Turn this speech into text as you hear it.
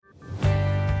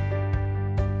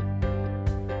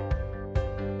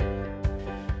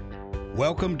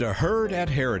Welcome to Heard at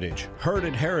Heritage. Heard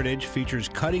at Heritage features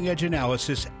cutting-edge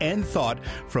analysis and thought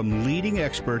from leading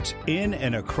experts in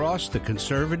and across the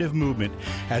conservative movement,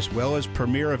 as well as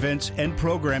premier events and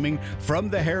programming from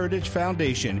the Heritage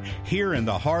Foundation here in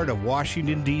the heart of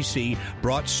Washington, D.C.,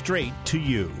 brought straight to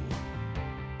you.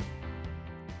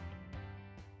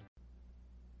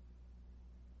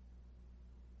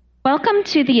 Welcome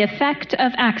to the effect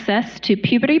of access to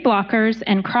puberty blockers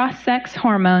and cross-sex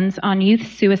hormones on youth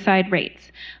suicide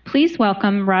rates. Please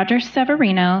welcome Roger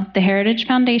Severino, the Heritage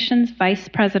Foundation's Vice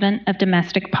President of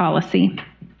Domestic Policy.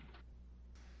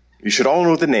 You should all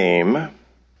know the name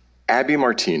Abby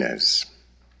Martinez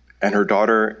and her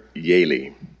daughter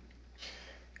Yaeli.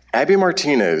 Abby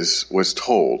Martinez was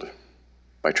told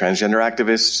by transgender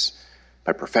activists,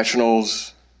 by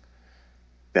professionals,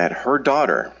 that her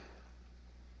daughter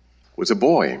was a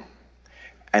boy,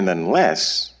 and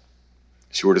unless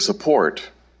she were to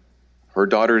support her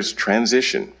daughter's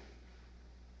transition,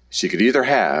 she could either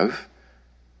have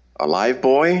a live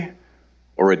boy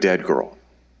or a dead girl.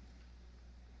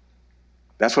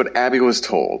 That's what Abby was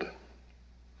told.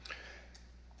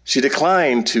 She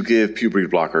declined to give puberty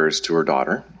blockers to her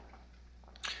daughter.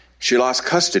 She lost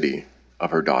custody of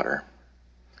her daughter,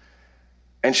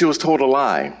 and she was told a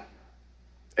lie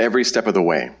every step of the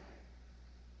way.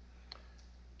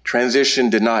 Transition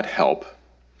did not help,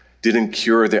 didn't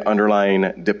cure the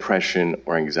underlying depression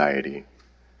or anxiety,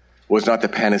 was not the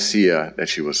panacea that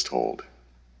she was told.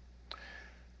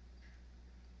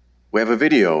 We have a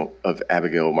video of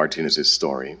Abigail Martinez's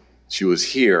story. She was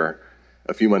here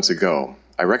a few months ago.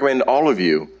 I recommend all of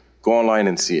you go online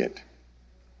and see it.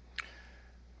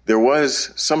 There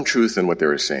was some truth in what they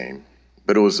were saying,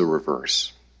 but it was the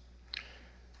reverse.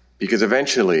 Because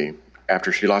eventually,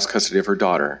 after she lost custody of her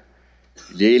daughter,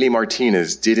 Yaeli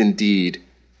Martinez did indeed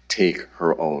take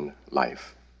her own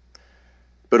life.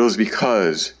 But it was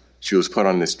because she was put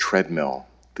on this treadmill,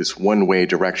 this one-way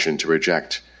direction to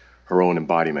reject her own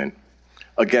embodiment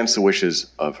against the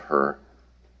wishes of her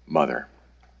mother.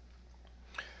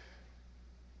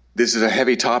 This is a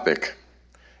heavy topic,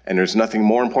 and there's nothing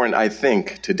more important, I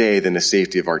think, today than the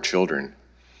safety of our children.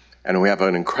 And we have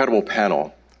an incredible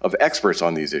panel of experts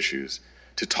on these issues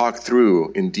to talk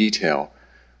through in detail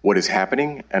what is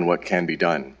happening and what can be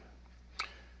done.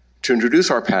 To introduce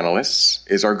our panelists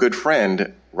is our good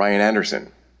friend, Ryan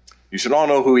Anderson. You should all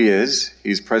know who he is.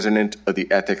 He's president of the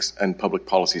Ethics and Public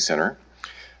Policy Center,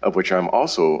 of which I'm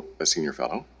also a senior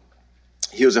fellow.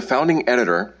 He was a founding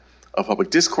editor of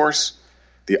Public Discourse,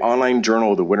 the online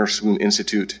journal of the Witherspoon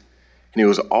Institute, and he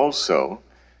was also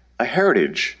a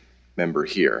Heritage member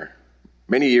here,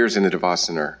 many years in the DeVos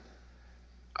Center,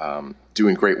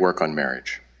 doing great work on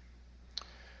marriage.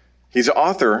 He's the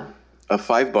author of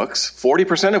 5 books,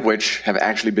 40% of which have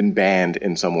actually been banned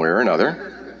in some way or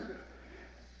another,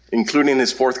 including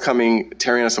his forthcoming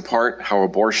Tearing Us Apart, How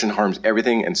Abortion Harms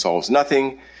Everything and Solves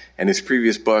Nothing, and his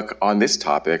previous book on this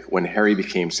topic, When Harry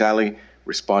Became Sally,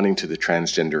 Responding to the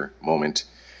Transgender Moment.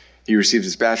 He received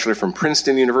his bachelor from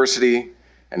Princeton University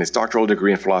and his doctoral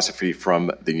degree in philosophy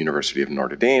from the University of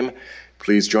Notre Dame.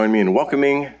 Please join me in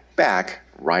welcoming back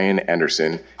Ryan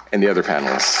Anderson and the other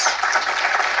panelists.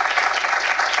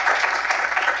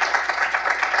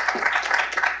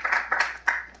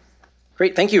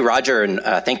 Great. Thank you, Roger, and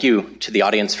thank you to the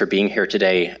audience for being here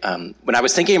today. When I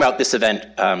was thinking about this event,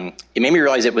 it made me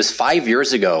realize it was 5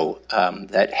 years ago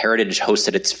that Heritage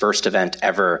hosted its first event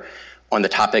ever on the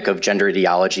topic of gender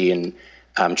ideology and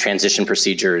transition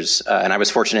procedures, and I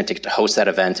was fortunate to get to host that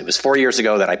event. It was 4 years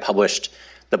ago that I published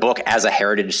the book as a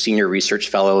Heritage Senior Research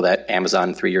Fellow that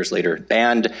Amazon 3 years later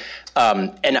banned,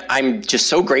 and I'm just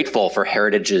so grateful for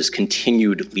Heritage's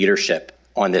continued leadership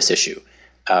on this issue.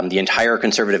 The entire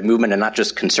conservative movement, and not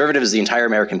just conservatives, the entire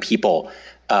American people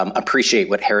appreciate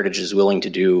what Heritage is willing to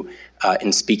do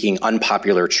in speaking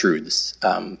unpopular truths,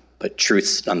 but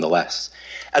truths nonetheless.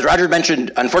 As Roger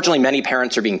mentioned, unfortunately, many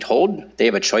parents are being told they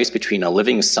have a choice between a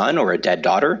living son or a dead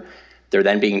daughter. They're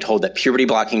then being told that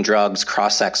puberty-blocking drugs,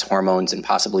 cross-sex hormones, and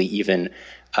possibly even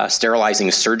sterilizing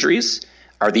surgeries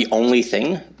are the only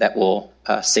thing that will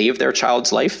save their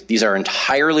child's life. These are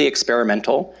entirely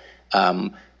experimental,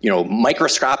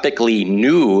 microscopically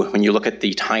new when you look at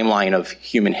the timeline of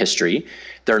human history.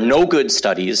 There are no good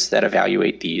studies that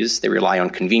evaluate these. They rely on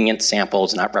convenient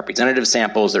samples, not representative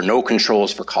samples. There are no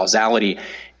controls for causality,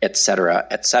 et cetera,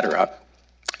 et cetera.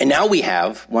 And now we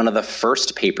have one of the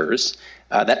first papers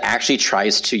that actually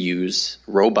tries to use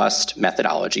robust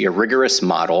methodology, a rigorous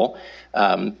model,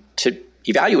 to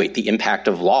evaluate the impact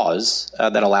of laws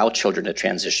that allow children to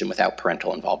transition without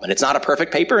parental involvement. It's not a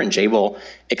perfect paper, and Jay will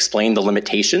explain the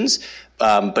limitations,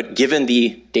 but given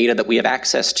the data that we have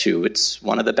access to, it's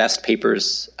one of the best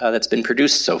papers that's been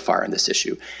produced so far in this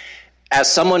issue. As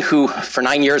someone who, for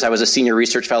 9 years, I was a senior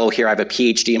research fellow here, I have a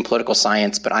PhD in political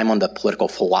science, but I'm on the political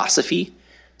philosophy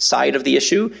side of the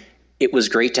issue. It was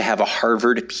great to have a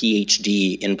Harvard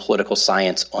PhD in political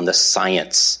science on the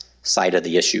science side of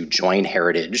the issue join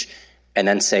Heritage and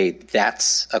then say,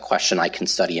 that's a question I can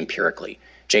study empirically.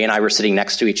 Jay and I were sitting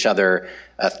next to each other,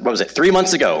 3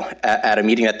 months ago at a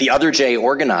meeting that the other Jay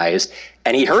organized,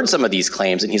 and he heard some of these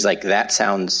claims, and he's like, that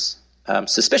sounds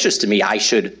suspicious to me. I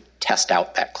should test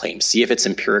out that claim, see if it's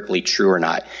empirically true or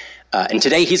not. And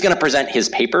today he's going to present his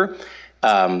paper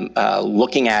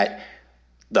looking at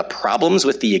the problems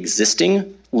with the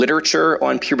existing literature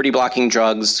on puberty-blocking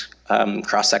drugs,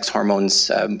 cross-sex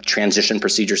hormones, transition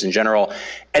procedures in general,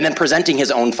 and then presenting his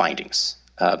own findings,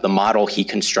 the model he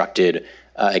constructed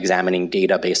examining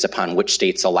data based upon which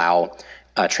states allow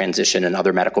transition and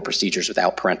other medical procedures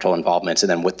without parental involvement, and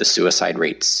then what the suicide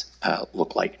rates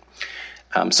look like.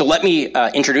 So let me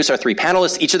introduce our three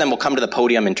panelists. Each of them will come to the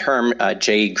podium in turn.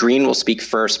 Jay Green will speak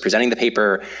first, presenting the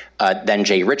paper, then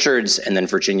Jay Richards, and then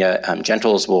Virginia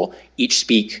Gentles will each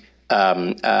speak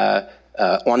on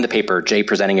the paper, Jay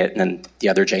presenting it, and then the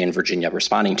other Jay and Virginia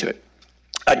responding to it.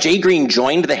 Jay Green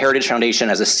joined the Heritage Foundation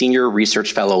as a senior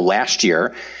research fellow last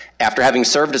year after having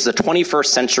served as the 21st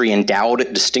Century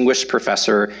Endowed Distinguished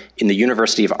Professor in the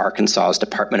University of Arkansas's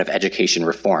Department of Education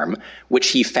Reform, which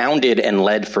he founded and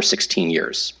led for 16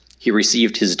 years. He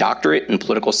received his doctorate in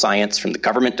political science from the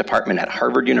government department at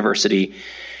Harvard University.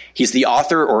 He's the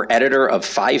author or editor of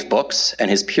 5 books,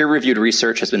 and his peer-reviewed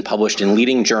research has been published in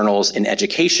leading journals in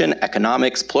education,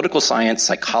 economics, political science,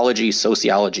 psychology,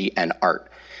 sociology, and art.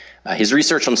 His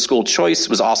research on school choice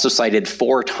was also cited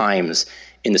 4 times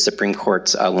in the Supreme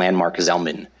Court's landmark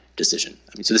Zelman decision.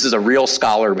 So this is a real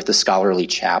scholar with the scholarly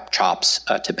chops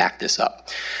to back this up.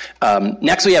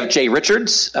 Next, we have Jay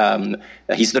Richards.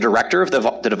 He's the director of the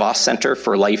DeVos Center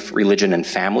for Life, Religion, and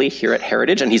Family here at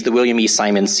Heritage, and he's the William E.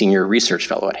 Simon Senior Research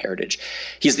Fellow at Heritage.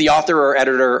 He's the author or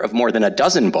editor of more than a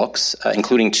dozen books,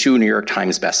 including 2 New York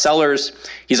Times bestsellers.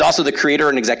 He's also the creator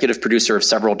and executive producer of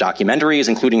several documentaries,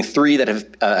 including 3 that have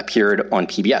appeared on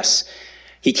PBS.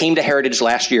 He came to Heritage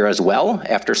last year as well,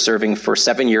 after serving for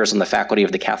 7 years on the faculty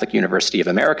of the Catholic University of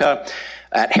America.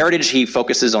 At Heritage, he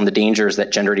focuses on the dangers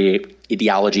that gender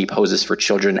ideology poses for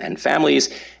children and families,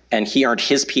 and he earned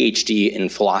his PhD in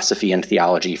philosophy and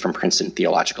theology from Princeton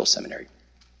Theological Seminary.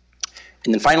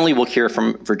 And then finally, we'll hear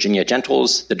from Virginia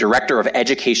Gentles, the director of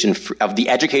the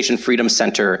Education Freedom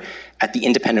Center at the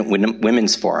Independent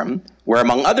Women's Forum, where,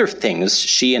 among other things,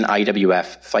 she and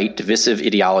IWF fight divisive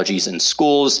ideologies in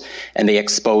schools, and they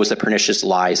expose the pernicious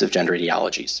lies of gender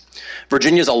ideologies.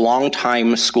 Virginia is a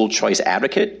longtime school choice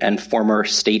advocate and former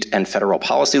state and federal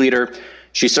policy leader.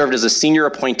 She served as a senior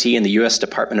appointee in the U.S.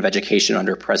 Department of Education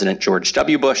under President George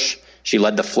W. Bush. She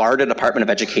led the Florida Department of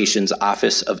Education's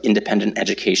Office of Independent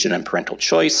Education and Parental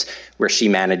Choice, where she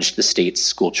managed the state's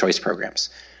school choice programs.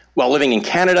 While living in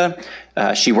Canada,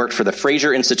 she worked for the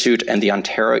Fraser Institute and the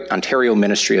Ontario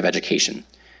Ministry of Education.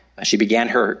 She began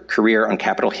her career on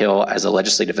Capitol Hill as a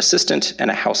legislative assistant and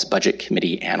a House Budget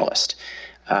Committee analyst.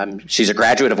 She's a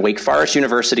graduate of Wake Forest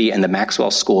University and the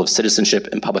Maxwell School of Citizenship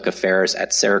and Public Affairs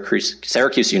at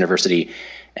Syracuse University,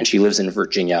 and she lives in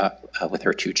Virginia with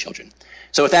her 2 children.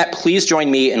 So with that, please join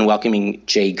me in welcoming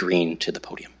Jay Green to the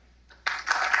podium.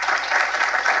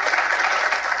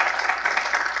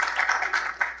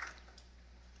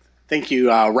 Thank you,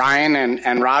 Ryan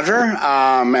and Roger,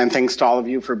 and thanks to all of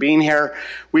you for being here.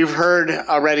 We've heard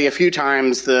already a few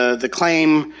times the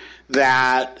claim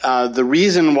that the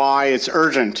reason why it's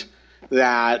urgent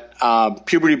that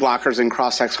puberty blockers and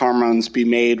cross-sex hormones be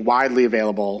made widely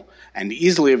available and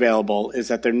easily available is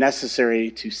that they're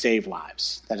necessary to save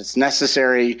lives, that it's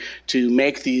necessary to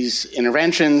make these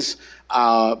interventions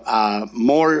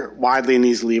more widely and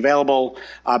easily available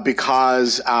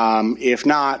because if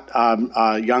not,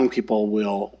 young people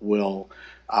will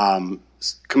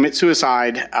commit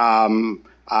suicide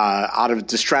out of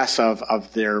distress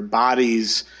of their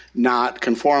bodies not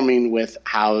conforming with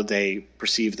how they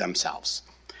perceive themselves.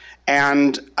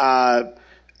 And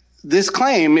this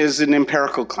claim is an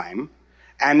empirical claim,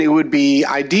 and it would be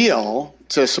ideal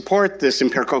to support this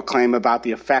empirical claim about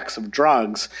the effects of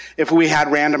drugs if we had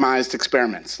randomized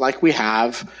experiments, like we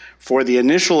have for the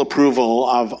initial approval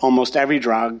of almost every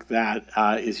drug that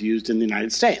is used in the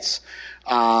United States.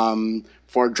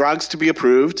 For drugs to be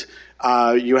approved,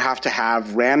 You have to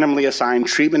have randomly assigned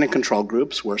treatment and control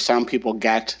groups where some people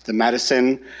get the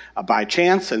medicine by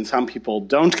chance and some people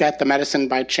don't get the medicine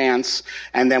by chance.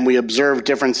 And then we observe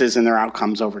differences in their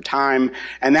outcomes over time.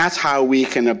 And that's how we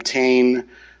can obtain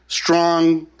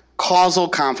strong causal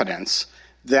confidence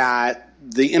that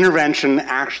the intervention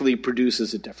actually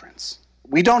produces a difference.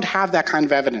 We don't have that kind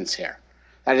of evidence here.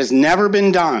 That has never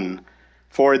been done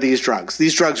for these drugs.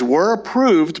 These drugs were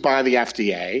approved by the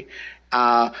FDA,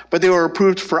 but they were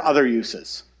approved for other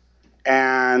uses.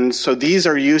 And so these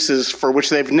are uses for which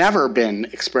they've never been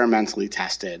experimentally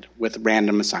tested with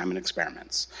random assignment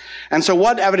experiments. And so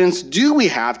what evidence do we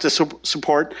have to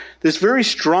support this very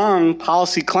strong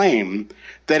policy claim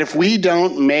that if we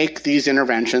don't make these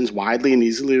interventions widely and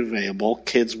easily available,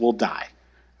 kids will die?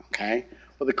 Okay?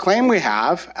 Well, the claim we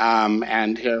have,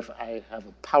 and here I have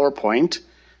a PowerPoint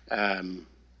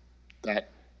that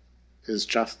is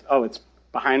just, oh, it's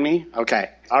behind me? Okay.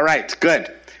 All right.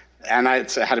 Good. And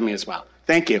it's ahead of me as well.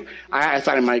 Thank you. I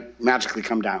thought it might magically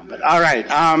come down, but all right.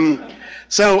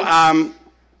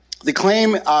 The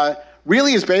claim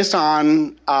really is based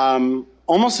on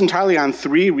almost entirely on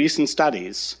 3 recent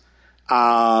studies.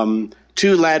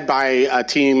 2 led by a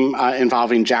team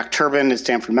involving Jack Turbin at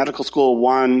Stanford Medical School,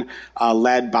 1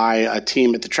 led by a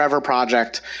team at the Trevor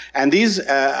Project. And these,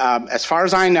 as far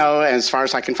as I know, as far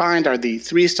as I can find, are the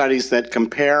 3 studies that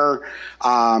compare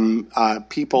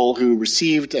people who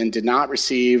received and did not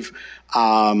receive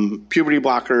puberty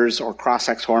blockers or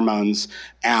cross-sex hormones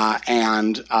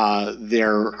and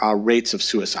their rates of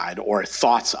suicide or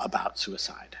thoughts about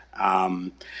suicide.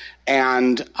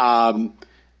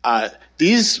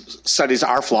 These studies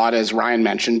are flawed, as Ryan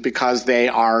mentioned, because they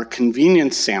are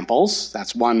convenience samples.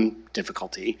 That's one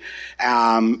difficulty,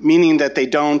 meaning that they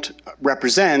don't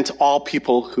represent all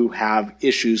people who have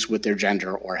issues with their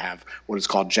gender or have what is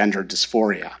called gender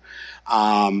dysphoria.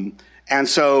 And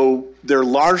so they're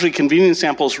largely convenience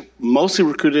samples, mostly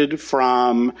recruited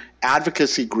from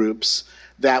advocacy groups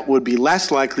that would be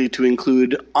less likely to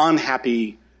include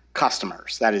unhappy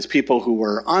customers. That is, people who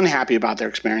were unhappy about their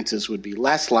experiences would be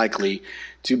less likely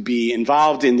to be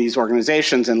involved in these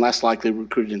organizations and less likely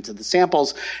recruited into the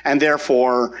samples. And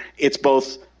therefore, it's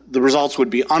both the results would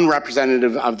be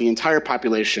unrepresentative of the entire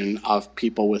population of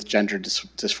people with gender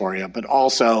dysphoria, but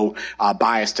also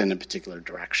biased in a particular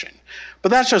direction. But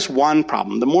that's just one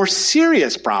problem. The more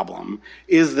serious problem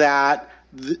is that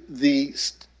the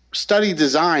study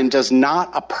design does not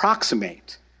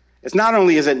approximate. It's not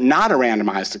only is it not a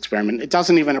randomized experiment, it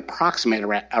doesn't even approximate a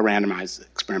randomized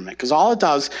experiment, because all it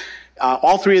does,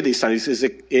 all 3 of these studies, is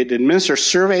it administers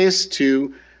surveys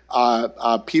to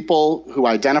people who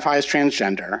identify as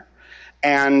transgender,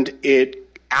 and it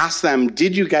asks them,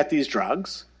 did you get these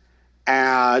drugs?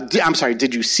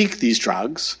 Did you seek these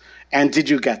drugs, and did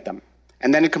you get them?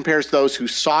 And then it compares those who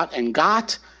sought and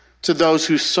got to those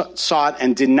who sought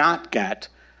and did not get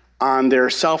on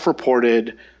their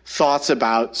self-reported thoughts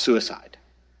about suicide,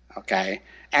 okay?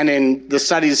 And in the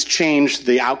studies changed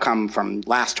the outcome from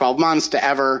last 12 months to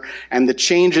ever, and the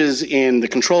changes in the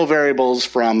control variables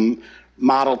from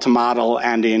model to model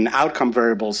and in outcome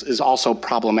variables is also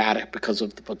problematic because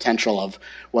of the potential of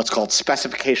what's called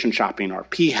specification shopping or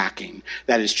p-hacking,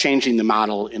 that is changing the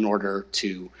model in order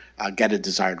to get a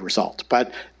desired result.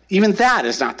 But even that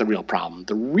is not the real problem.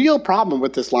 The real problem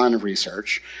with this line of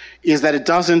research is that it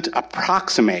doesn't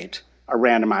approximate a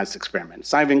randomized experiment.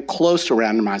 It's not even close to a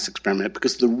randomized experiment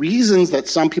because the reasons that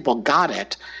some people got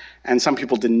it and some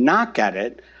people did not get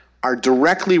it are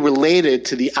directly related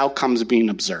to the outcomes being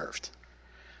observed.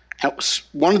 And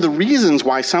one of the reasons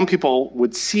why some people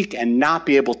would seek and not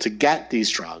be able to get these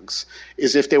drugs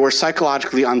is if they were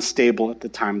psychologically unstable at the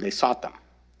time they sought them.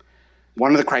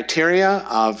 One of the criteria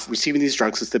of receiving these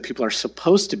drugs is that people are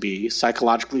supposed to be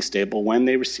psychologically stable when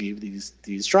they receive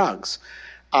these drugs.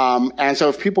 And so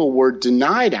if people were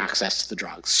denied access to the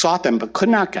drugs, sought them but could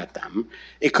not get them,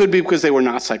 it could be because they were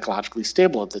not psychologically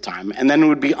stable at the time. And then it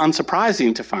would be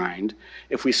unsurprising to find,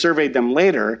 if we surveyed them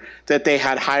later, that they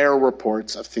had higher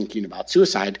reports of thinking about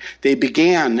suicide. They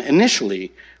began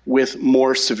initially with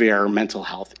more severe mental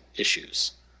health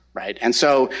issues, right? And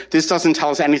so this doesn't tell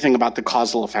us anything about the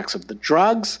causal effects of the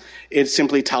drugs. It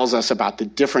simply tells us about the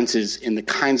differences in the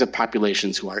kinds of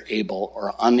populations who are able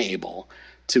or unable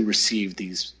to receive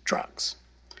these drugs.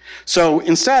 So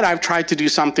instead, I've tried to do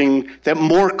something that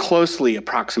more closely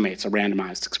approximates a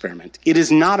randomized experiment. It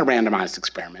is not a randomized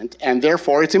experiment, and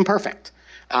therefore it's imperfect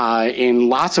in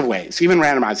lots of ways. Even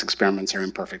randomized experiments are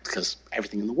imperfect because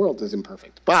everything in the world is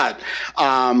imperfect. But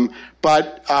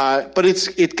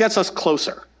it gets us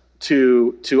closer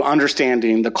to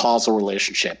understanding the causal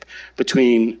relationship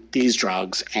between these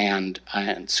drugs and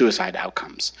suicide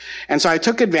outcomes. And so I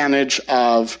took advantage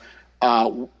of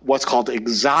what's called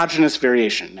exogenous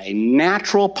variation, a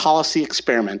natural policy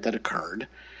experiment that occurred.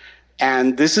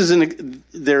 And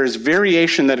there is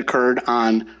variation that occurred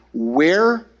on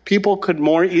where people could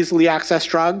more easily access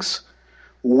drugs,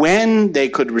 when they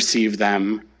could receive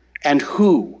them, and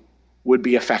who would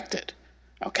be affected.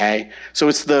 Okay? So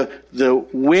it's the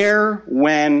where,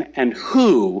 when, and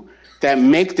who that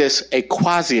make this a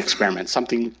quasi-experiment,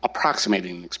 something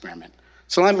approximating an experiment.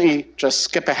 So let me just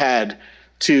skip ahead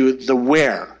to the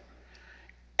where.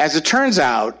 As it turns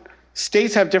out,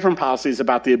 states have different policies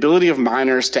about the ability of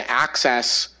minors to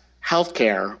access health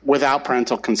care without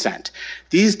parental consent.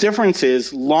 These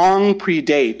differences long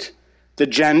predate the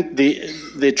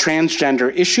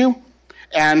transgender issue,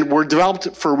 and were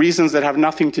developed for reasons that have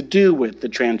nothing to do with the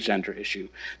transgender issue.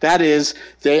 That is,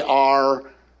 they are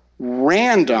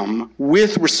random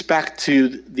with respect to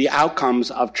the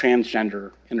outcomes of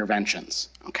transgender interventions.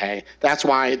 Okay, that's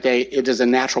why it is a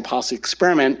natural policy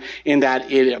experiment in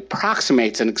that it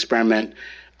approximates an experiment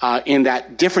in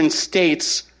that different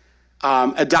states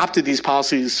adopted these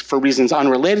policies for reasons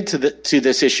unrelated to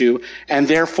this issue, and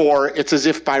therefore it's as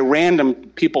if by random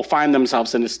people find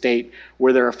themselves in a state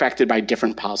where they're affected by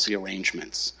different policy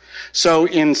arrangements. So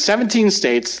in 17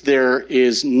 states, there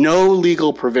is no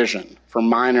legal provision for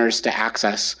minors to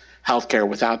access healthcare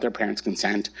without their parents'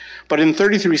 consent, but in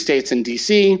 33 states and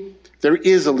DC, there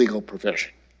is a legal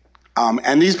provision.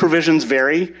 And these provisions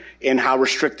vary in how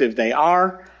restrictive they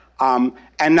are.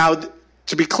 And now,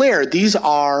 to be clear, these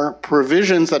are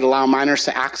provisions that allow minors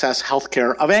to access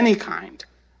healthcare of any kind.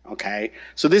 Okay?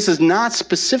 So this is not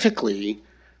specifically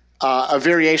a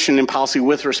variation in policy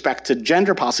with respect to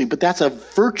gender policy, but that's a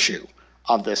virtue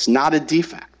of this, not a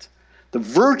defect. The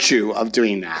virtue of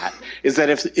doing that is that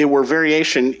if it were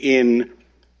variation in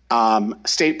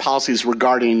state policies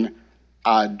regarding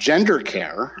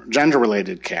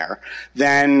gender-related care,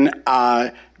 then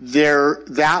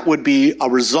that would be a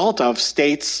result of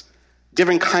states,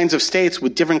 different kinds of states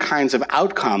with different kinds of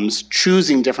outcomes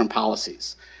choosing different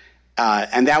policies.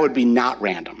 And that would be not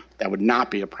random. That would not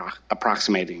be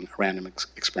approximating a random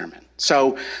experiment.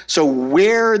 So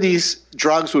where these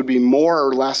drugs would be more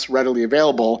or less readily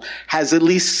available has at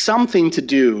least something to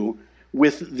do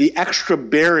with the extra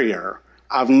barrier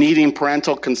of needing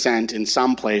parental consent in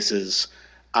some places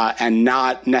and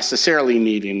not necessarily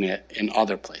needing it in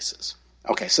other places.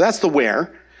 Okay, so that's the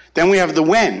where. Then we have the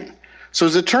when. So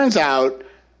as it turns out,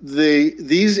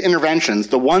 these interventions,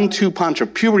 the 1-2 punch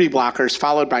of puberty blockers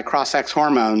followed by cross-sex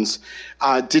hormones,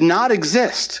 did not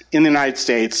exist in the United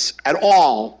States at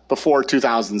all before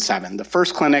 2007. The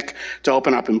first clinic to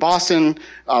open up in Boston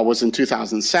was in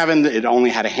 2007. It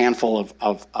only had a handful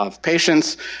of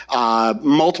patients.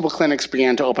 Multiple clinics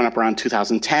began to open up around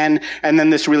 2010, and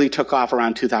then this really took off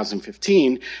around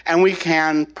 2015. And we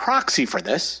can proxy for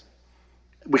this.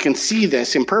 We can see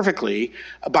this imperfectly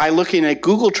by looking at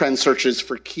Google Trend searches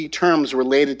for key terms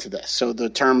related to this. So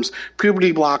the terms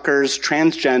puberty blockers,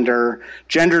 transgender,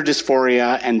 gender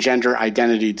dysphoria, and gender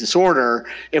identity disorder.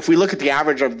 If we look at the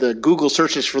average of the Google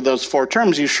searches for those 4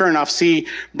 terms, you sure enough see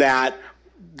that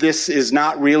this is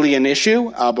not really an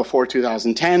issue before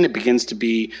 2010. It begins to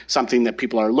be something that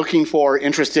people are looking for,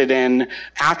 interested in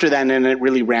after that, and it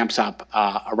really ramps up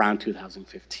around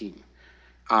 2015.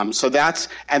 So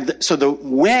the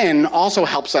when also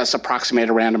helps us approximate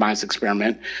a randomized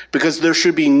experiment because there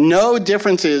should be no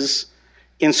differences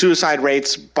in suicide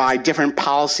rates by different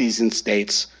policies in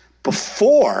states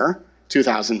before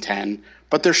 2010,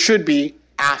 but there should be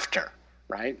after,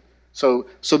 right? So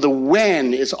the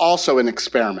when is also an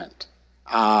experiment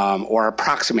or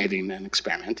approximating an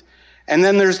experiment. And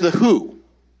then there's the who.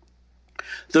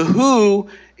 The who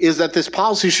is that this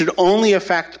policy should only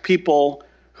affect people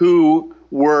who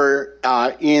were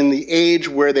in the age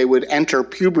where they would enter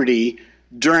puberty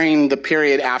during the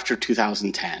period after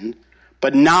 2010,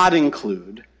 but not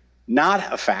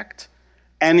affect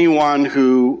anyone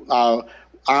who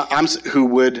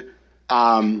would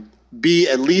be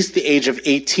at least the age of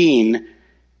 18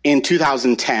 in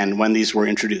 2010 when these were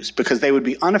introduced, because they would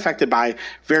be unaffected by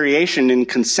variation in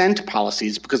consent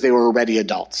policies because they were already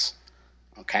adults.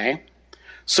 Okay?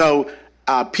 So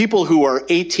people who are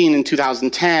 18 in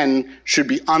 2010 should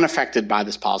be unaffected by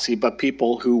this policy, but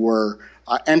people who were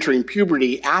entering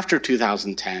puberty after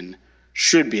 2010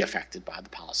 should be affected by the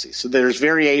policy. So there's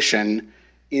variation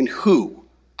in who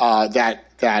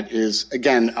that is,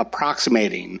 again,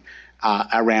 approximating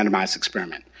a randomized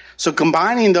experiment. So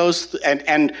combining those,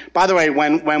 and by the way,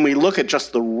 when we look at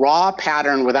just the raw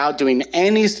pattern without doing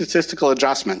any statistical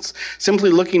adjustments,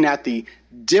 simply looking at the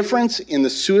difference in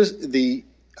the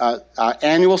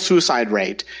annual suicide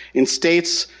rate in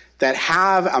states that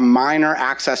have a minor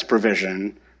access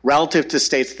provision relative to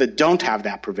states that don't have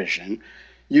that provision,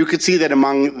 you could see that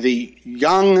among the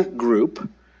young group,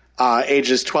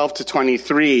 ages 12 to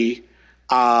 23,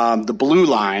 the blue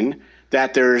line,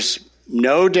 that there's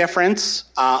no difference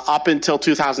up until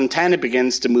 2010. It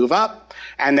begins to move up,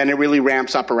 and then it really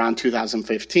ramps up around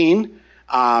 2015.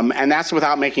 And that's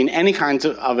without making any kinds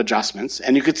of adjustments.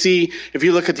 And you could see, if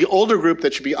you look at the older group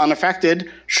that should be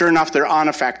unaffected, sure enough, they're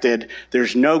unaffected.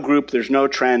 There's no group, there's no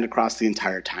trend across the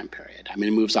entire time period. I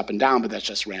mean, it moves up and down, but that's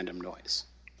just random noise.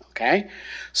 Okay?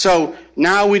 So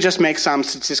now we just make some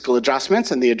statistical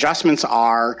adjustments, and the adjustments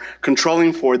are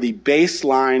controlling for the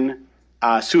baseline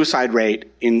suicide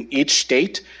rate in each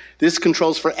state. This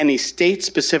controls for any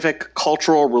state-specific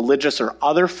cultural, religious, or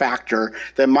other factor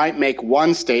that might make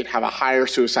one state have a higher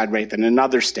suicide rate than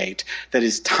another state that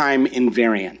is time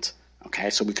invariant. Okay,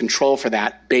 so we control for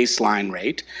that baseline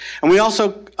rate. And we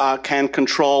also can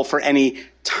control for any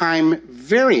time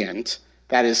variant,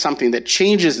 that is something that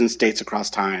changes in states across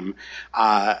time,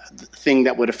 thing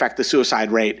that would affect the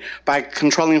suicide rate, by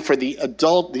controlling for the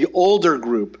older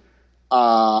group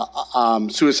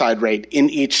suicide rate in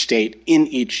each state in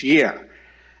each year.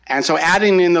 And so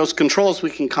adding in those controls, we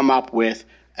can come up with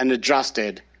an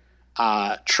adjusted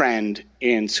trend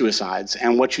in suicides.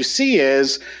 And what you see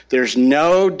is there's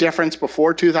no difference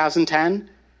before 2010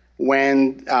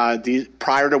 when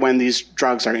prior to when these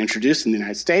drugs are introduced in the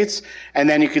United States. And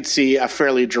then you could see a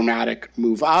fairly dramatic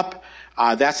move up.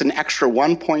 That's an extra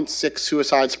 1.6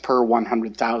 suicides per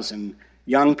 100,000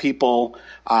 young people,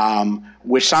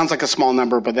 which sounds like a small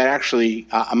number, but that actually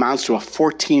amounts to a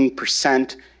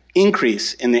 14%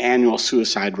 increase in the annual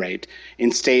suicide rate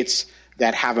in states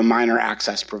that have a minor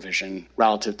access provision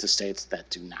relative to states that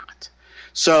do not.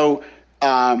 So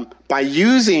by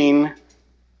using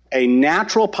a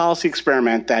natural policy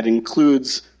experiment that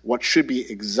includes what should be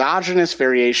exogenous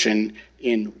variation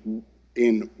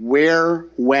in where,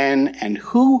 when, and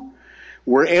who,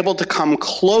 we're able to come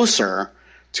closer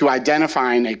to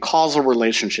identifying a causal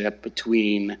relationship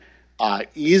between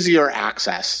easier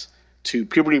access to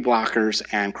puberty blockers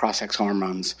and cross-sex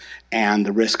hormones and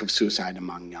the risk of suicide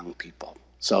among young people.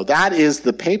 So that is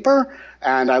the paper,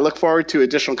 and I look forward to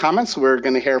additional comments. We're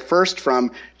going to hear first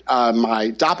from my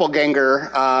doppelganger,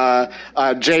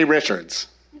 Jay Richards.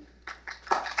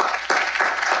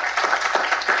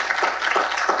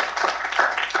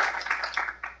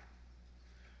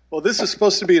 Well, this is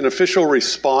supposed to be an official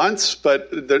response, but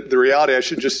the reality, I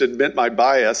should just admit my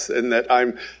bias in that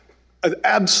I'm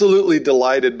absolutely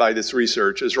delighted by this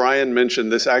research. As Ryan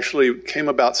mentioned, this actually came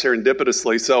about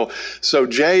serendipitously. So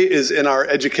Jay is in our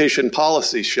education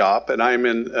policy shop, and I'm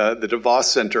in the DeVos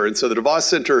Center. And so the DeVos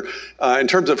Center, in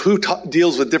terms of who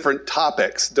deals with different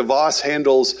topics, DeVos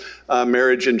handles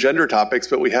marriage and gender topics,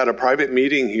 but we had a private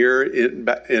meeting here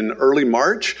in early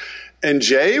March. And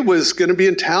Jay was going to be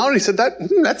in town. He said,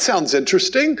 that sounds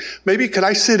interesting. Maybe could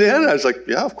I sit in? I was like,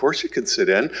 yeah, of course you can sit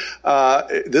in.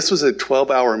 This was a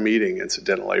 12-hour meeting,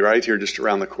 incidentally, right here just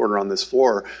around the corner on this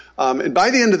floor. And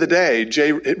by the end of the day,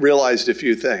 Jay realized a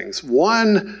few things.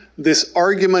 One, this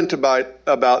argument about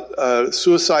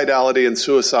suicidality and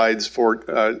suicides for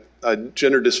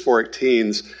gender dysphoric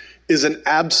teens is an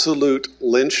absolute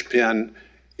linchpin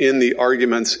in the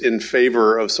arguments in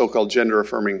favor of so-called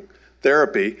gender-affirming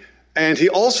therapy. And he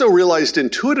also realized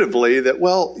intuitively that,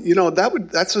 well, you know,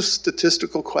 that's a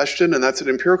statistical question and that's an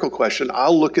empirical question.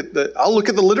 I'll look at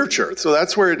the literature. So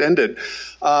that's where it ended.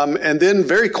 And then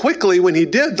very quickly when he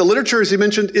did, the literature, as he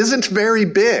mentioned, isn't very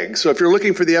big. So if you're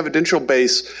looking for the evidential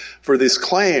base for this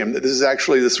claim that this is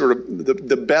actually the sort of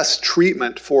the best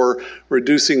treatment for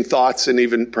reducing thoughts and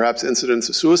even perhaps incidents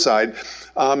of suicide,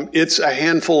 it's a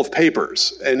handful of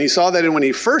papers. And he saw that, and when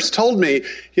he first told me,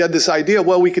 he had this idea,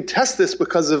 well, we could test this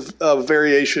because of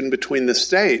variation between the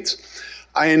states.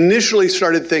 I initially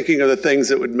started thinking of the things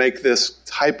that would make this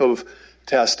type of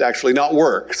test actually not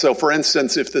work. So for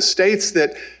instance, if the states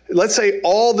that, let's say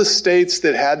all the states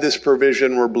that had this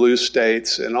provision were blue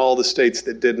states and all the states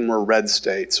that didn't were red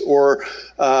states, or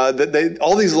that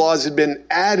all these laws had been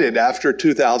added after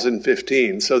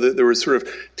 2015, so that there was sort of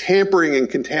tampering and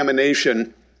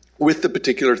contamination with the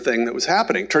particular thing that was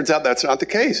happening. Turns out that's not the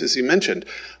case, as he mentioned.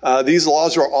 These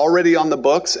laws are already on the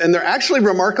books, and they're actually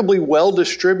remarkably well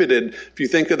distributed. If you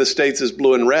think of the states as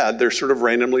blue and red, they're sort of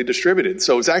randomly distributed.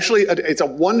 So it's actually it's a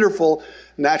wonderful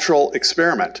natural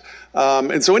experiment.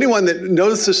 And so anyone that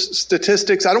knows the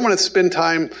statistics, I don't want to spend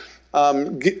time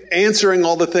answering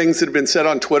all the things that have been said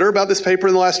on Twitter about this paper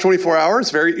in the last 24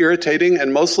 hours. Very irritating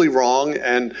and mostly wrong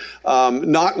and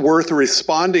not worth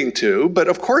responding to. But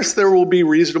of course, there will be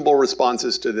reasonable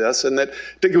responses to this, and that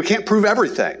we can't prove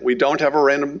everything. We don't have a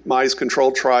randomized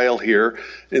controlled trial here.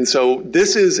 And so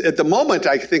this is, at the moment,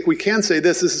 I think we can say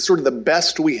this is sort of the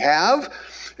best we have.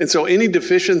 And so any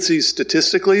deficiencies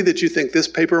statistically that you think this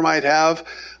paper might have,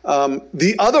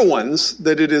 the other ones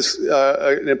that it is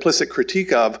an implicit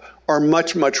critique of are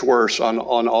much, much worse on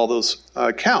all those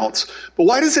counts. But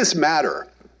why does this matter?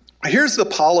 Here's the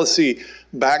policy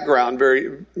background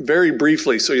very, very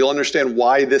briefly so you'll understand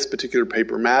why this particular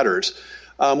paper matters.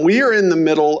 We are in the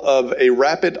middle of a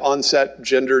rapid onset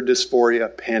gender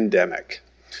dysphoria pandemic.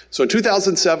 So in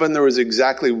 2007, there was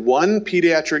exactly one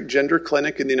pediatric gender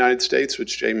clinic in the United States,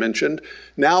 which Jay mentioned.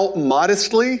 Now,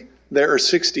 modestly, there are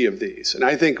 60 of these. And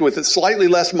I think with a slightly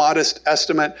less modest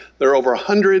estimate, there are over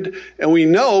 100. And we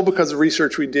know, because of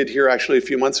research we did here actually a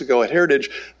few months ago at Heritage,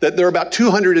 that there are about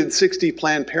 260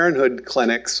 Planned Parenthood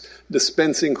clinics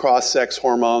dispensing cross-sex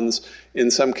hormones, in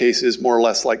some cases more or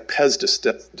less like Pez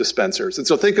dispensers. And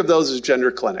so think of those as gender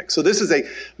clinics. So this is a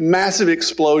massive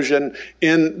explosion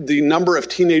in the number of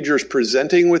teenagers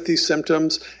presenting with these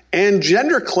symptoms and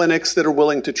gender clinics that are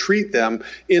willing to treat them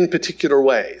in particular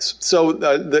ways. So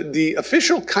the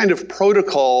official kind of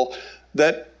protocol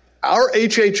that our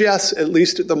HHS, at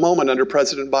least at the moment under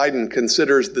President Biden,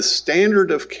 considers the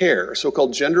standard of care,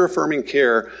 so-called gender-affirming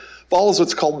care, follows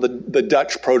what's called the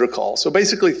Dutch protocol. So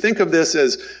basically think of this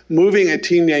as moving a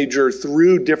teenager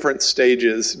through different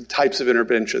stages, types of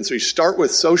intervention. So you start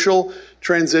with social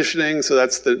transitioning, so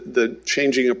that's the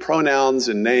changing of pronouns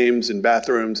and names and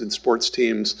bathrooms and sports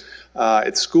teams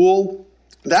at school.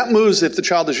 That moves, if the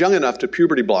child is young enough, to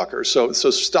puberty blockers. So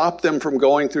stop them from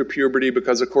going through puberty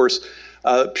because, of course,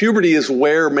 puberty is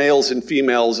where males and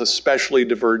females especially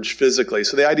diverge physically.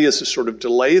 So the idea is to sort of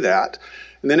delay that.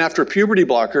 And then after puberty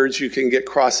blockers, you can get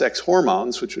cross-sex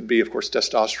hormones, which would be, of course,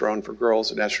 testosterone for girls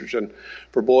and estrogen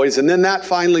for boys. And then that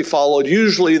finally followed,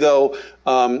 usually, though,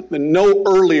 no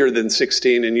earlier than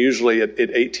 16 and usually at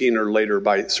 18 or later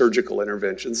by surgical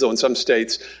interventions. So in some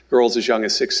states, girls as young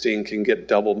as 16 can get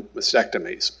double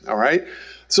mastectomies, all right?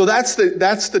 So that's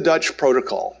the Dutch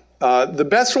protocol. The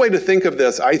best way to think of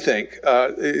this, I think,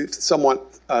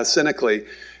 somewhat cynically,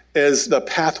 is the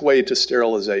pathway to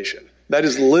sterilization. That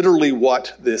is literally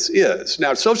what this is.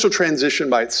 Now, social transition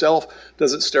by itself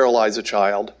doesn't sterilize a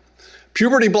child.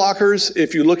 Puberty blockers,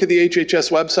 if you look at the HHS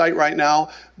website right now,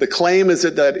 the claim is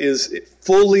that is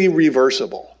fully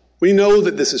reversible. We know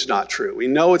that this is not true. We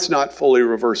know it's not fully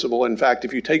reversible. In fact,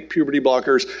 if you take puberty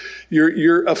blockers,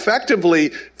 you're effectively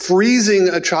freezing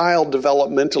a child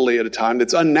developmentally at a time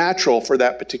that's unnatural for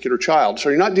that particular child. So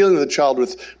you're not dealing with a child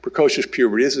with precocious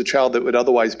puberty. This is a child that would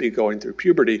otherwise be going through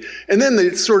puberty. And then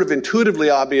it's sort of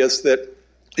intuitively obvious that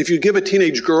if you give a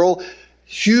teenage girl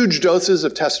huge doses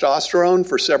of testosterone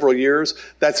for several years,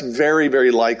 that's very, very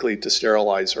likely to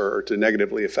sterilize her or to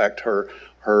negatively affect her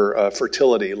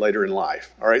fertility later in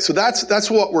life. All right, so that's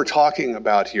what we're talking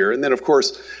about here. And then, of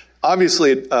course,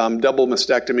 obviously, double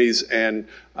mastectomies and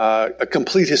a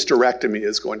complete hysterectomy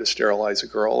is going to sterilize a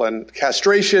girl. And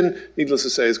castration, needless to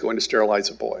say, is going to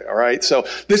sterilize a boy. All right, so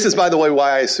this is, by the way,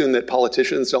 why I assume that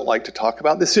politicians don't like to talk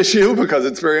about this issue, because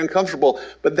it's very uncomfortable.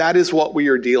 But that is what we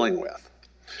are dealing with.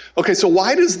 Okay, so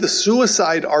why does the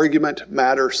suicide argument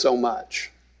matter so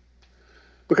much?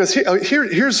 Because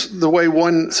here's the way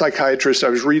one psychiatrist, I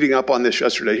was reading up on this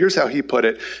yesterday, here's how he put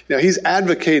it. You know, he's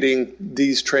advocating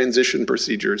these transition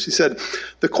procedures. He said,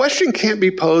 the question can't be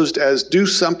posed as do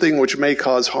something which may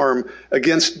cause harm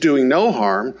against doing no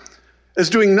harm, as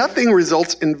doing nothing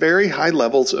results in very high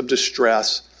levels of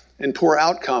distress and poor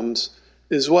outcomes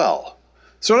as well.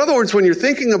 So in other words, when you're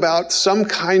thinking about some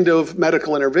kind of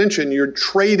medical intervention, you're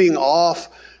trading off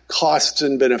costs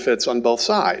and benefits on both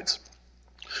sides.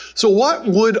 So what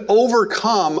would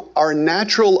overcome our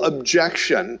natural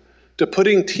objection to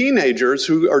putting teenagers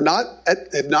who are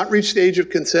have not reached the age of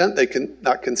consent, they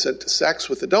cannot consent to sex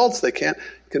with adults, they can't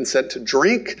consent to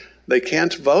drink, they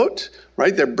can't vote,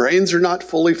 right? Their brains are not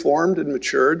fully formed and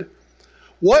matured.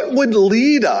 What would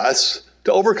lead us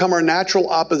to overcome our natural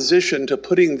opposition to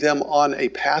putting them on a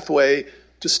pathway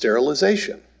to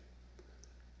sterilization?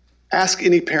 Ask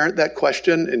any parent that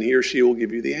question, and he or she will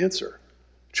give you the answer.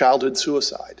 Childhood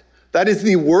suicide. That is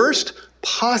the worst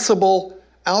possible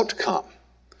outcome.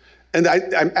 And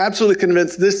I'm absolutely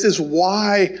convinced this is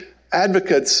why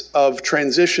advocates of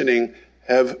transitioning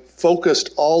have focused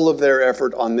all of their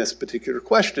effort on this particular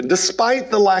question,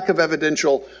 despite the lack of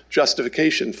evidential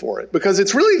justification for it. Because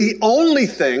it's really the only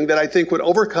thing that I think would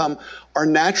overcome our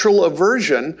natural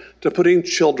aversion to putting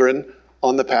children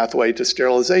on the pathway to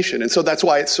sterilization. And so that's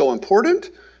why it's so important.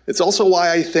 It's also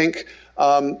why I think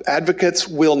advocates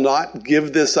will not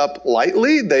give this up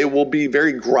lightly. They will be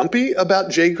very grumpy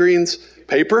about Jay Green's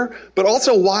paper, but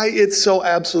also why it's so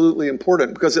absolutely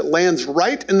important, because it lands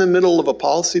right in the middle of a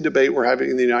policy debate we're having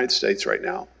in the United States right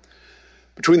now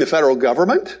between the federal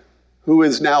government, who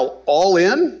is now all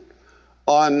in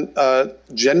on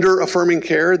gender-affirming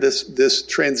care, this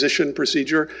transition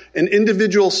procedure, and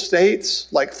individual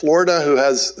states like Florida, who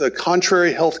has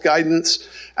contrary health guidance,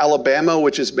 Alabama,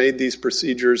 which has made these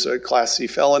procedures a Class C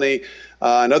felony,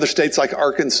 and other states like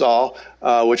Arkansas,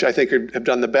 which I think have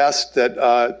done the best, that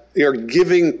are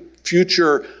giving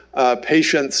future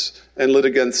patients and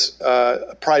litigants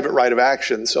a private right of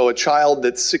action. So a child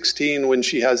that's 16 when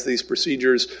she has these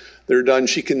procedures that are done,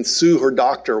 she can sue her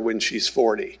doctor when she's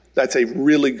 40. That's a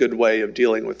really good way of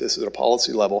dealing with this at a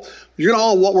policy level. We're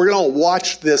going to all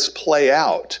watch this play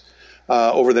out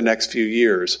over the next few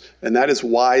years. And that is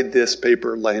why this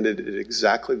paper landed at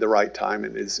exactly the right time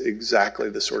and is exactly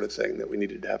the sort of thing that we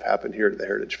needed to have happen here at the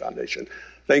Heritage Foundation.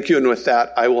 Thank you. And with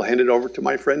that, I will hand it over to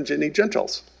my friend, Jenny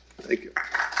Gentles. Thank you.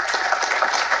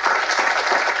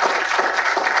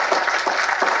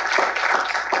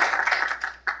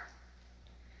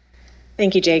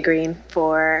 Thank you, Jay Green,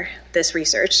 for this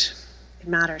research. It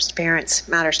matters to parents,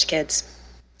 matters to kids.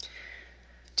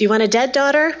 Do you want a dead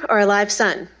daughter or a live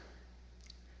son?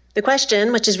 The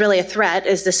question, which is really a threat,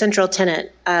 is the central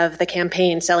tenet of the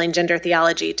campaign selling gender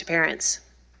theology to parents.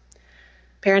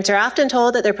 Parents are often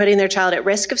told that they're putting their child at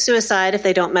risk of suicide if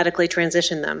they don't medically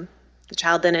transition them. The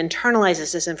child then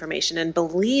internalizes this information and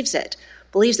believes that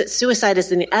suicide is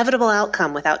the inevitable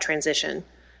outcome without transition,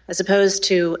 as opposed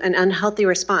to an unhealthy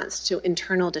response to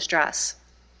internal distress.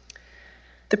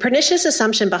 The pernicious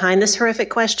assumption behind this horrific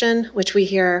question, which we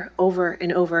hear over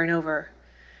and over and over,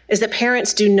 is that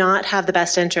parents do not have the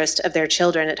best interest of their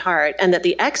children at heart and that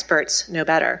the experts know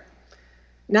better.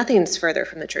 Nothing's further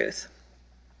from the truth.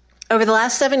 Over the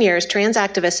last 7 years, trans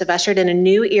activists have ushered in a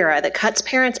new era that cuts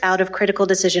parents out of critical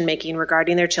decision-making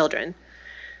regarding their children.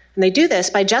 And they do this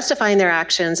by justifying their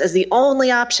actions as the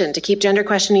only option to keep a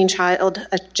gender-questioning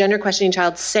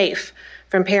child safe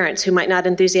from parents who might not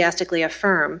enthusiastically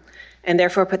affirm and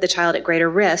therefore put the child at greater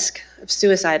risk of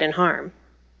suicide and harm.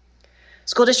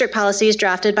 School district policies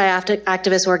drafted by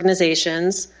activist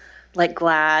organizations like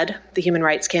GLAAD, the Human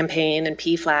Rights Campaign, and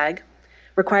PFLAG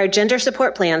require gender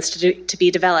support plans to be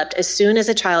developed as soon as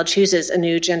a child chooses a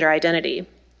new gender identity.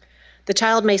 The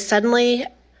child may suddenly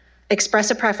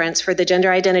express a preference for the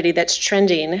gender identity that's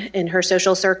trending in her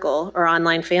social circle or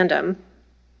online fandom.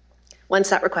 Once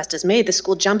that request is made, the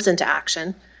school jumps into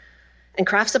action and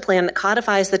crafts a plan that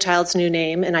codifies the child's new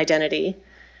name and identity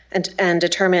and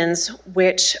determines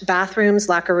which bathrooms,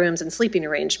 locker rooms, and sleeping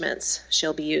arrangements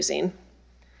she'll be using.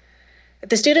 If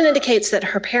the student indicates that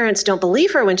her parents don't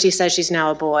believe her when she says she's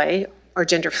now a boy or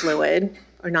gender fluid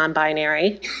or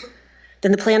non-binary,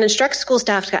 then the plan instructs school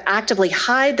staff to actively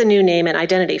hide the new name and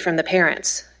identity from the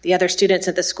parents. The other students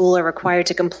at the school are required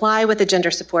to comply with the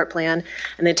gender support plan,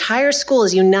 and the entire school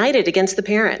is united against the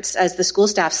parents as the school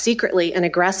staff secretly and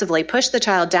aggressively push the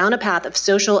child down a path of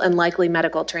social and likely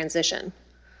medical transition.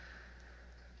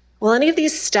 Will any of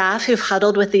these staff who've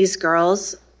huddled with these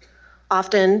girls,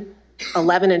 often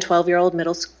 11 and 12-year-old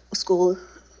middle school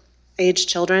age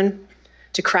children,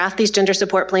 to craft these gender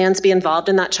support plans be involved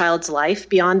in that child's life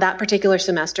beyond that particular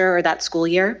semester or that school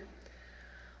year?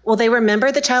 Will they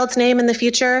remember the child's name in the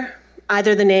future,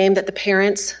 either the name that the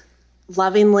parents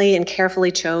lovingly and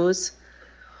carefully chose,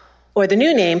 or the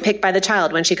new name picked by the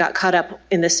child when she got caught up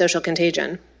in this social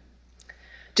contagion?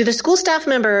 Do the school staff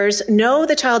members know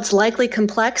the child's likely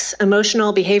complex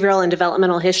emotional, behavioral, and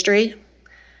developmental history?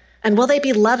 And will they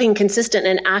be loving, consistent,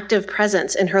 and active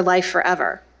presence in her life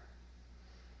forever?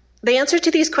 The answer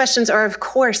to these questions are, of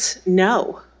course,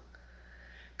 no.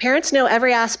 Parents know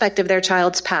every aspect of their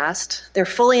child's past. They're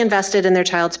fully invested in their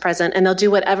child's present, and they'll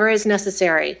do whatever is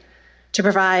necessary to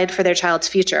provide for their child's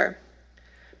future.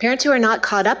 Parents who are not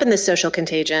caught up in this social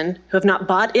contagion, who have not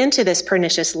bought into this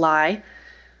pernicious lie,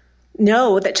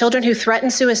 know that children who threaten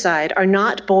suicide are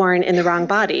not born in the wrong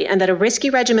body, and that a risky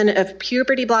regimen of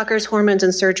puberty blockers, hormones,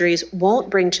 and surgeries won't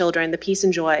bring children the peace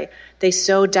and joy they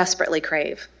so desperately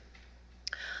crave.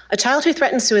 A child who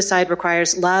threatens suicide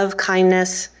requires love,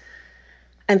 kindness,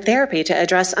 and therapy to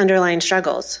address underlying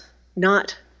struggles,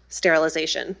 not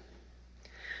sterilization.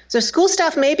 So school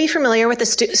staff may be familiar with the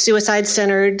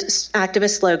suicide-centered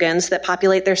activist slogans that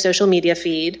populate their social media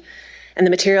feed and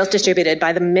the materials distributed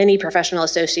by the many professional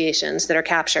associations that are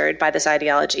captured by this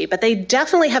ideology, but they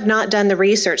definitely have not done the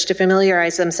research to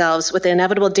familiarize themselves with the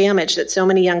inevitable damage that so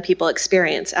many young people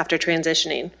experience after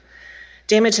transitioning.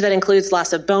 Damage that includes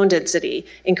loss of bone density,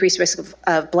 increased risk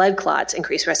of blood clots,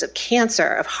 increased risk of cancer,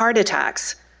 of heart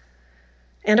attacks,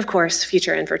 and of course,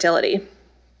 future infertility.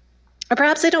 Or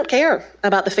perhaps they don't care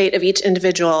about the fate of each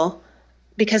individual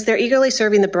because they're eagerly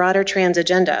serving the broader trans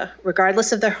agenda,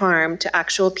 regardless of their harm to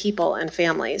actual people and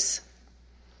families.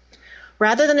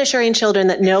 Rather than assuring children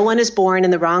that no one is born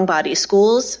in the wrong body,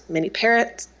 schools, many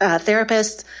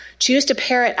therapists choose to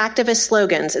parrot activist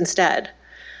slogans instead.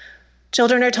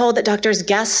 Children are told that doctors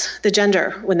guess the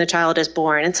gender when the child is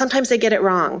born, and sometimes they get it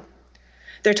wrong.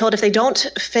 They're told if they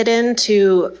don't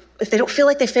feel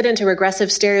like they fit into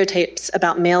regressive stereotypes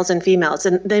about males and females,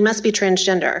 then they must be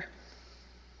transgender.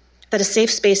 That a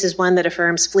safe space is one that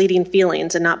affirms fleeting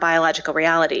feelings and not biological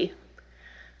reality.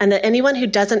 And that anyone who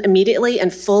doesn't immediately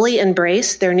and fully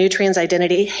embrace their new trans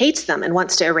identity hates them and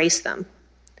wants to erase them.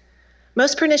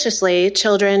 Most perniciously,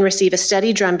 children receive a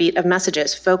steady drumbeat of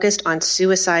messages focused on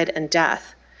suicide and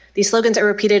death. These slogans are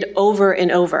repeated over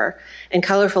and over in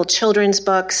colorful children's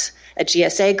books, at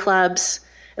GSA clubs,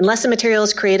 and lesson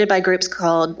materials created by groups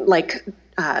called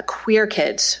Queer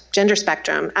Kids, Gender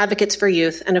Spectrum, Advocates for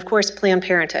Youth, and of course Planned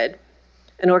Parenthood,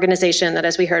 an organization that,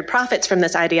 as we heard, profits from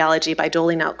this ideology by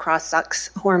doling out cross-sex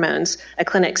hormones at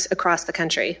clinics across the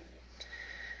country.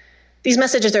 These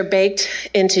messages are baked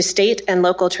into state and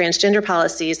local transgender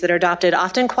policies that are adopted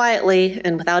often quietly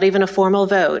and without even a formal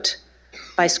vote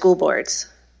by school boards.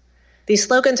 These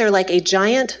slogans are like a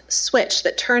giant switch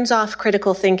that turns off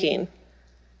critical thinking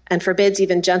and forbids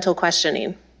even gentle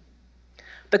questioning.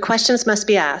 But questions must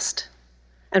be asked,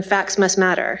 and facts must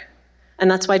matter,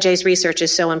 and that's why Jay's research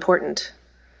is so important.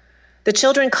 The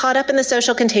children caught up in the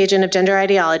social contagion of gender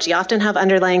ideology often have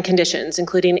underlying conditions,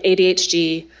 including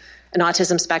ADHD and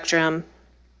autism spectrum,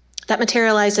 that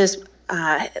materializes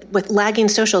with lagging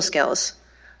social skills,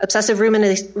 obsessive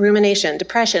rumination,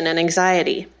 depression, and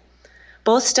anxiety.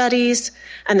 Both studies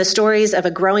and the stories of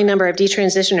a growing number of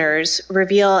detransitioners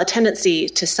reveal a tendency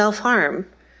to self-harm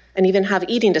and even have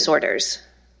eating disorders.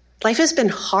 Life has been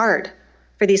hard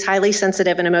for these highly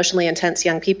sensitive and emotionally intense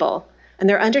young people, and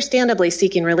they're understandably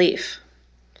seeking relief.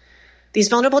 These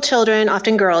vulnerable children,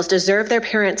 often girls, deserve their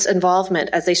parents'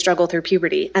 involvement as they struggle through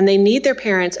puberty, and they need their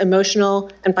parents' emotional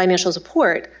and financial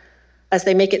support as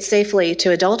they make it safely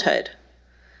to adulthood.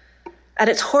 At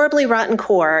its horribly rotten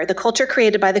core, the culture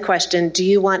created by the question, do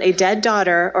you want a dead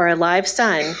daughter or a live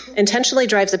son, intentionally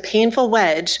drives a painful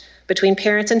wedge between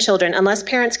parents and children unless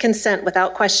parents consent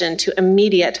without question to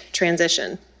immediate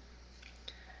transition.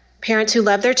 Parents who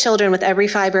love their children with every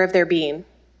fiber of their being.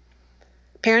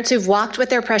 Parents who've walked with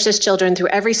their precious children through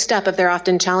every step of their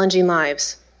often challenging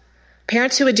lives.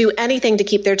 Parents who would do anything to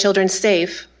keep their children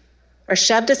safe are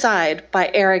shoved aside by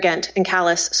arrogant and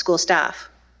callous school staff.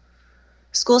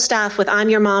 School staff with "I'm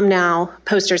your mom now"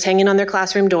 posters hanging on their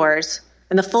classroom doors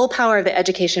and the full power of the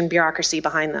education bureaucracy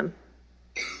behind them.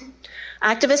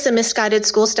 Activists and misguided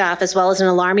school staff, as well as an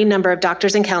alarming number of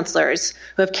doctors and counselors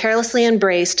who have carelessly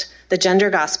embraced the gender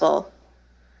gospel,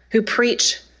 who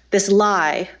preach this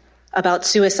lie about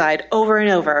suicide over and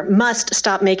over, must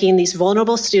stop making these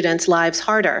vulnerable students' lives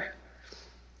harder.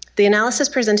 The analysis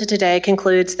presented today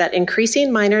concludes that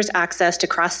increasing minors' access to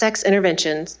cross-sex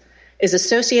interventions is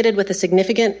associated with a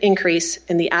significant increase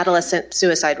in the adolescent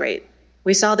suicide rate.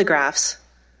 We saw the graphs.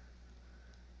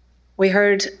 We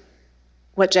heard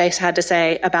what Jay had to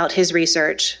say about his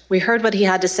research. We heard what he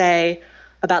had to say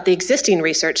about the existing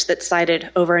research that's cited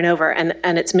over and over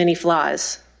and its many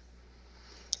flaws.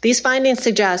 These findings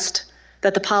suggest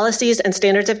that the policies and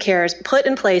standards of care put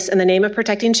in place in the name of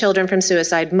protecting children from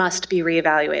suicide must be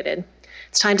reevaluated.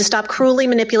 It's time to stop cruelly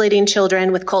manipulating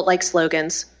children with cult-like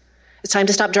slogans. It's time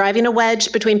to stop driving a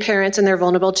wedge between parents and their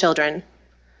vulnerable children.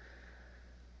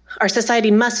 Our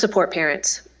society must support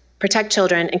parents, protect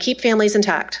children, and keep families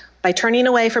intact by turning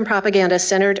away from propaganda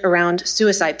centered around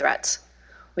suicide threats.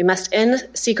 We must end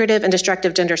secretive and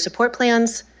destructive gender support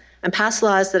plans and pass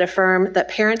laws that affirm that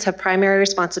parents have primary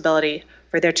responsibility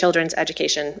for their children's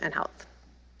education and health.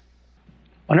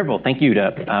 Wonderful. Thank you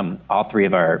to all three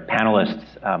of our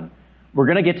panelists. We're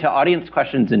going to get to audience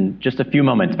questions in just a few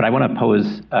moments, but I want to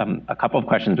pose a couple of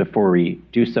questions before we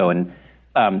do so. And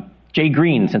Jay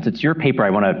Green, since it's your paper, I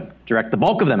want to direct the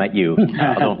bulk of them at you,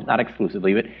 although not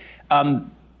exclusively. But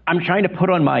I'm trying to put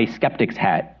on my skeptic's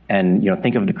hat and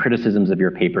think of the criticisms of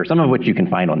your paper, some of which you can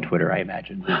find on Twitter, I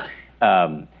imagine.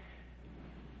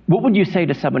 What would you say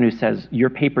to someone who says your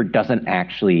paper doesn't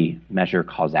actually measure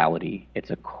causality? It's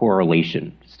a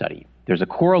correlation study. There's a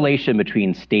correlation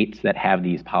between states that have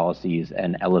these policies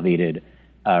and elevated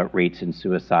rates in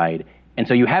suicide. And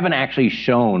so you haven't actually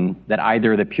shown that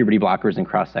either the puberty blockers and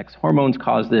cross-sex hormones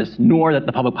cause this, nor that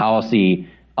the public policy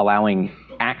allowing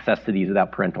access to these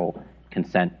without parental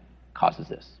consent causes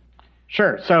this.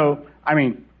 Sure. So, I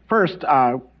mean, first,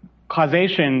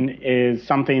 causation is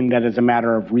something that is a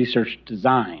matter of research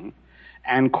design,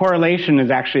 and correlation is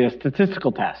actually a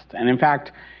statistical test. And in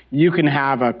fact, you can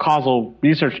have a causal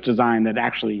research design that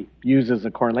actually uses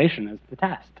a correlation as the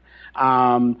test.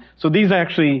 So these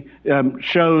actually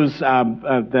shows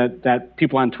that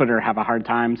people on Twitter have a hard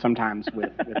time sometimes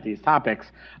with these topics.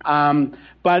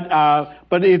 But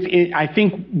I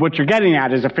think what you're getting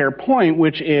at is a fair point,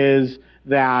 which is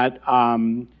that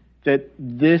that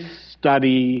this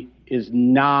study is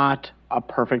not a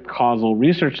perfect causal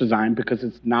research design because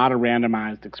it's not a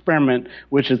randomized experiment,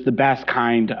 which is the best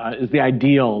kind, is the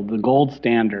ideal, the gold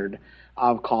standard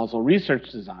of causal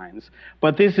research designs.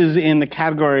 But this is in the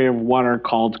category of what are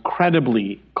called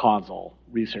credibly causal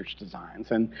research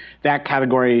designs. And that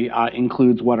category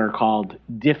includes what are called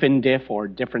diff and diff, or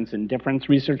difference in difference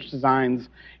research designs,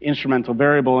 instrumental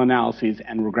variable analyses,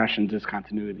 and regression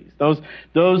discontinuities.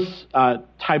 Those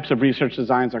types of research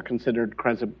designs are considered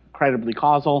credibly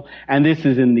causal, and this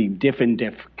is in the diff and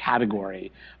diff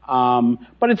category.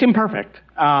 But it's imperfect.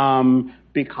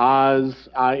 Because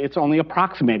it's only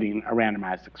approximating a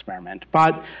randomized experiment.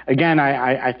 But again,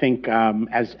 I think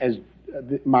as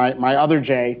my other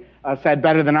Jay said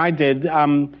better than I did,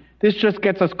 this just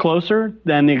gets us closer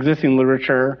than the existing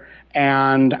literature,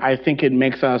 and I think it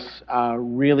makes us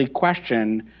really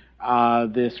question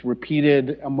this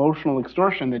repeated emotional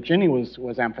extortion that Ginny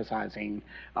was emphasizing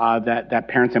that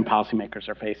parents and policymakers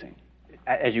are facing.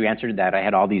 As you answered that, I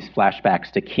had all these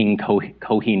flashbacks to King,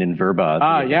 Cohen, and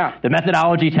Verba. The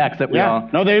methodology text that we all...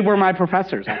 No, they were my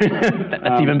professors, actually.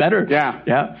 That's even better.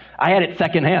 Yeah. I had it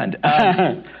secondhand.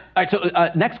 All right, so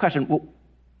next question.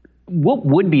 What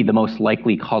would be the most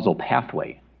likely causal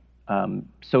pathway?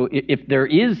 So if there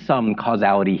is some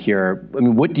causality here, I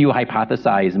mean, what do you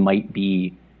hypothesize might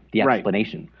be the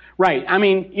explanation? Right. I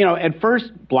mean, at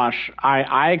first blush,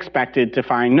 I expected to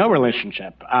find no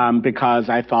relationship because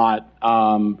I thought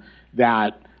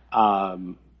that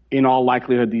in all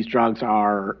likelihood these drugs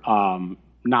are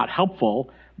not helpful,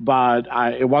 but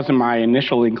it wasn't my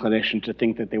initial inclination to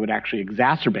think that they would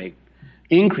actually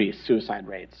increase suicide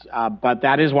rates. But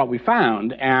that is what we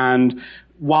found. And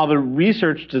while the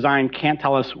research design can't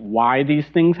tell us why these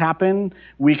things happen,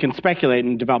 we can speculate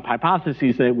and develop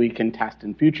hypotheses that we can test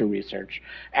in future research.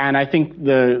 And I think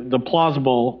the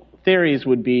plausible theories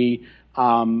would be,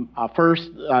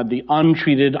 first, the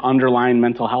untreated underlying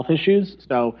mental health issues.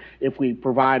 So if we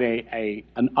provide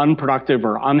an unproductive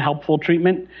or unhelpful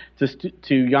treatment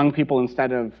to young people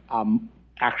instead of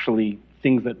actually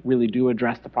things that really do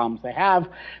address the problems they have,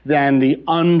 then the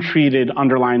untreated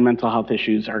underlying mental health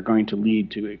issues are going to lead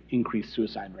to increased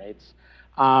suicide rates.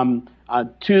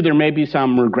 Two, there may be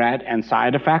some regret and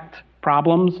side effect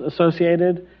problems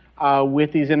associated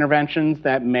with these interventions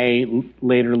that may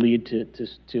later lead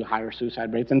to higher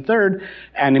suicide rates. And third,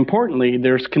 and importantly,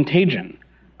 there's contagion,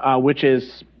 which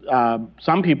is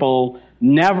some people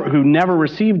who never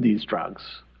received these drugs,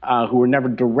 who were never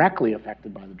directly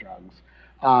affected by the drugs,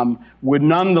 would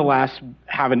nonetheless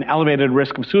have an elevated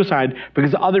risk of suicide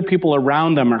because other people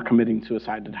around them are committing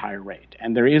suicide at a higher rate.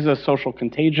 And there is a social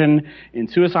contagion in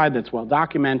suicide that's well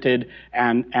documented,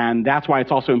 and that's why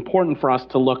it's also important for us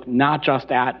to look not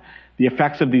just at the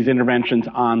effects of these interventions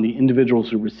on the individuals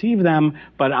who receive them,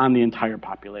 but on the entire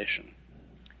population.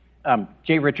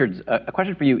 Jay Richards, a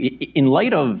question for you. In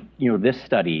light of this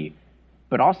study,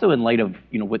 but also in light of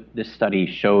what this study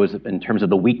shows in terms of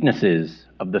the weaknesses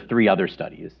of the 3 other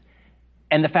studies,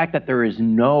 and the fact that there is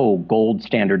no gold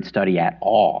standard study at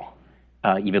all,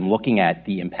 even looking at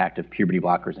the impact of puberty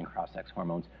blockers and cross-sex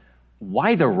hormones,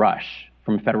 why the rush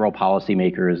from federal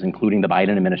policymakers, including the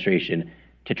Biden administration,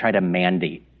 to try to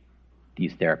mandate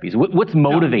these therapies? What's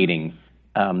motivating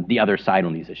the other side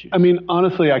on these issues? I mean,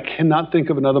 honestly, I cannot think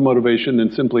of another motivation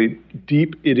than simply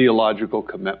deep ideological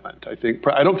commitment.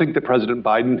 I don't think that President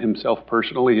Biden himself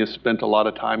personally has spent a lot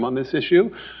of time on this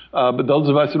issue, but those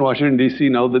of us in Washington, D.C.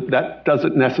 know that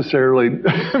doesn't necessarily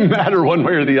matter one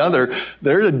way or the other.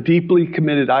 There are deeply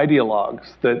committed ideologues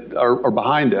that are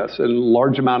behind this, and a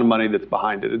large amount of money that's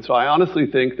behind it. And so I honestly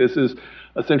think this is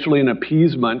essentially an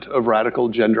appeasement of radical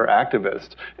gender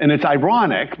activists. And it's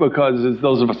ironic because, as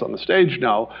those of us on the stage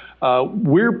know,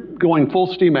 we're going full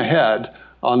steam ahead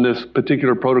on this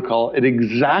particular protocol at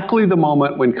exactly the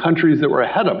moment when countries that were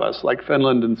ahead of us, like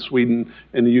Finland and Sweden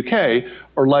and the UK,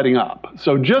 are letting up.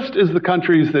 So just as the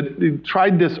countries that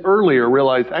tried this earlier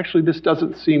realized, actually, this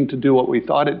doesn't seem to do what we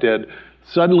thought it did,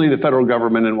 suddenly the federal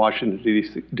government in Washington,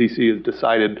 D.C. has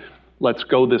decided, let's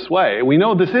go this way. We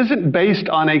know this isn't based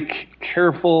on a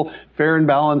careful, fair and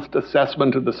balanced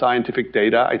assessment of the scientific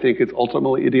data. I think it's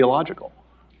ultimately ideological.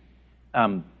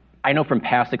 I know from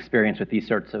past experience with these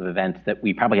sorts of events that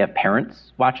we probably have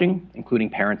parents watching, including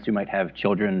parents who might have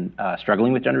children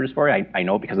struggling with gender dysphoria. I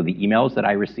know because of the emails that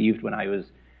I received when I was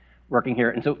working here.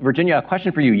 And so, Virginia, a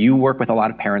question for you. You work with a lot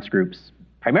of parents groups,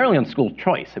 primarily on school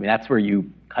choice. I mean, that's where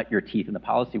you cut your teeth in the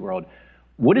policy world.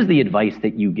 What is the advice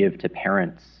that you give to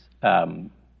parents who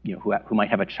might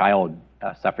have a child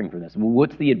suffering from this?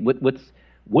 What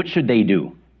should they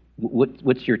do?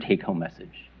 What's your take-home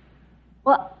message?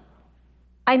 Well,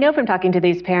 I know from talking to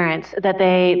these parents that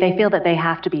they feel that they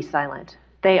have to be silent.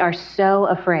 They are so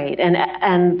afraid,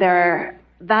 and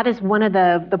that is one of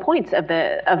the points of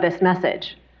this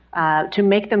message, to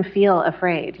make them feel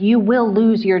afraid. You will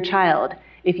lose your child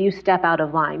if you step out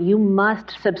of line. You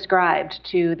must subscribe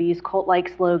to these cult-like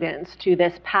slogans, to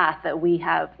this path that we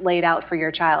have laid out for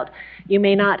your child. You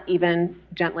may not even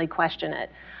gently question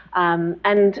it.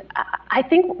 And I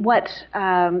think what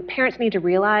parents need to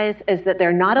realize is that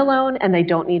they're not alone and they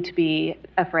don't need to be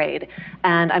afraid.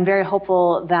 And I'm very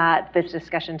hopeful that this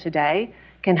discussion today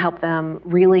can help them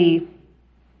really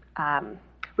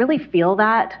feel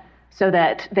that, so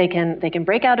that they can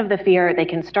break out of the fear, they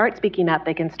can start speaking up,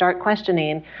 they can start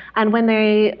questioning. And when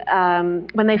they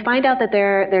find out that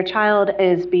their child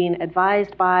is being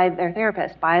advised by their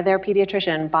therapist, by their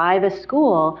pediatrician, by the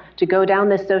school to go down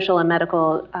this social and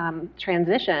medical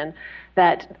transition,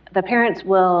 that the parents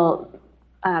will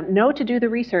know to do the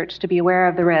research, to be aware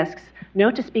of the risks,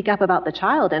 know to speak up about the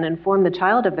child and inform the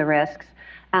child of the risks,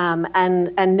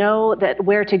 and know that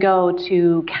where to go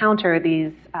to counter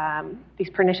these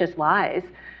pernicious lies,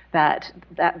 that's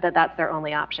their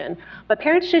only option. But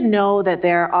parents should know that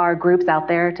there are groups out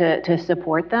there to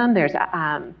support them. There's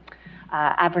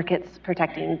Advocates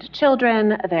Protecting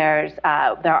Children. There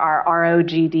are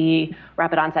ROGD,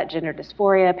 Rapid Onset Gender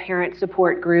Dysphoria, parent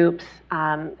support groups.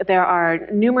 There are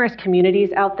numerous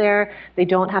communities out there. They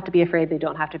don't have to be afraid. They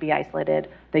don't have to be isolated.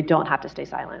 They don't have to stay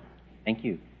silent. Thank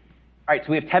you. All right,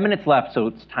 so we have 10 minutes left, so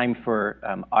it's time for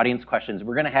audience questions.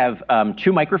 We're going to have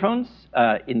 2 microphones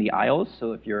in the aisles,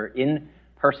 so if you're in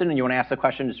person and you want to ask a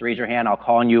question, just raise your hand. I'll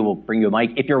call on you. We'll bring you a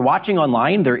mic. If you're watching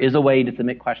online, there is a way to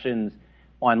submit questions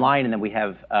online, and then we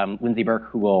have Lindsay Burke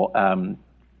who will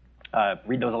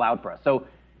read those aloud for us. So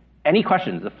any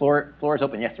questions? The floor is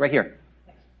open. Yes, right here.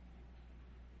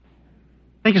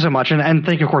 Thank you so much, and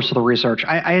thank you, of course, for the research.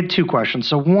 I had 2 questions.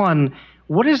 So one,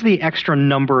 what is the extra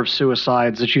number of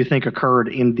suicides that you think occurred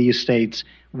in these states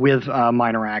with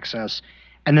minor access?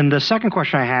 And then the second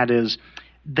question I had is,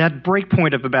 that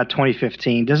breakpoint of about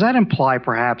 2015, does that imply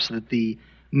perhaps that the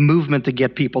movement to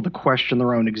get people to question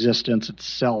their own existence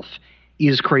itself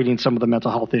is creating some of the mental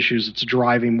health issues that's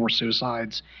driving more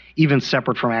suicides, even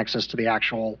separate from access to the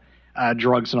actual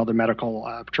drugs and other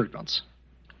medical treatments?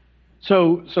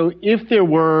 So if there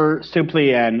were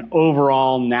simply an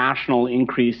overall national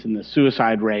increase in the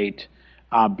suicide rate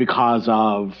because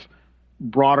of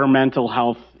broader mental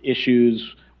health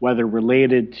issues, whether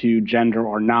related to gender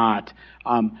or not,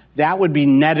 that would be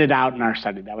netted out in our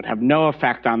study. That would have no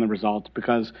effect on the results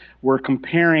because we're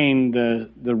comparing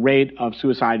the rate of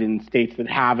suicide in states that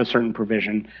have a certain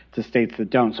provision to states that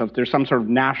don't. So if there's some sort of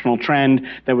national trend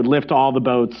that would lift all the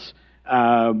boats,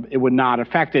 it would not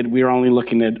affect it. We are only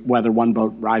looking at whether one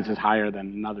boat rises higher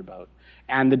than another boat.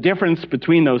 And the difference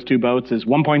between those 2 boats is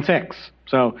 1.6.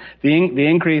 So the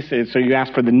increase is, so you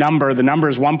asked for the number is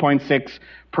 1.6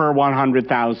 per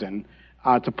 100,000.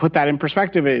 To put that in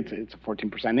perspective, it's a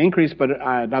 14% increase, but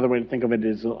another way to think of it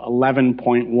is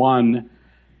 11.1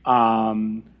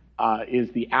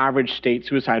 is the average state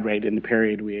suicide rate in the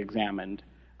period we examined.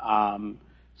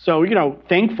 So,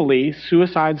 thankfully,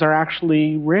 suicides are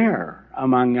actually rare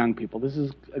among young people. This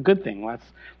is a good thing.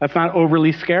 Let's not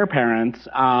overly scare parents.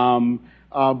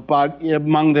 But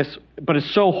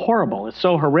it's so horrible, it's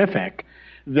so horrific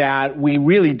that we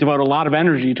really devote a lot of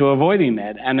energy to avoiding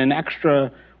it. And an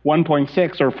extra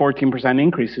 1.6 or 14%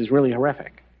 increase is really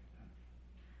horrific.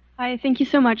 Hi, thank you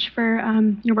so much for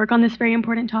your work on this very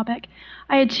important topic.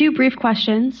 I had 2 brief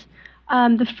questions.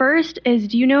 The first is,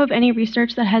 do you know of any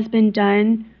research that has been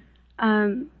done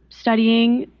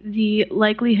studying the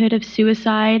likelihood of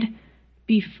suicide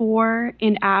before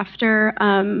and after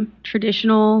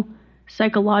traditional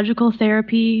psychological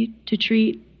therapy to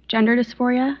treat gender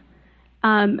dysphoria?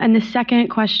 And the second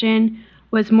question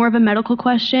was more of a medical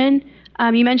question.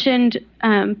 You mentioned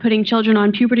putting children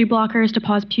on puberty blockers to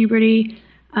pause puberty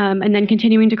and then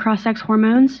continuing to cross-sex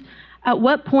hormones. At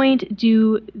what point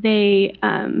do they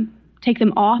take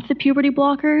them off the puberty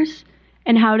blockers,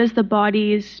 and how does the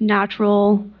body's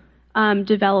natural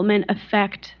development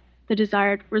affect the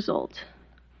desired result?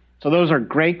 So those are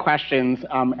great questions,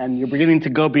 and you're beginning to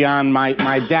go beyond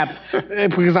my depth,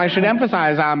 because I should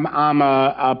emphasize I'm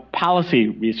a policy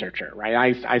researcher,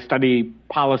 right? I study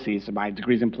policies. My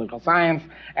degree's in political science,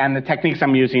 and the techniques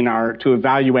I'm using are to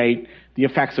evaluate the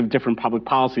effects of different public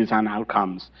policies on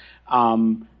outcomes.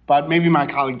 But maybe my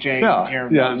colleague Jay here.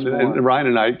 Yeah, and Ryan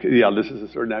and I, this is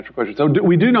a sort of natural question. So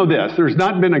we do know this. There's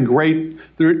not been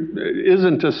there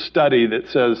isn't a study that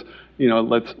says,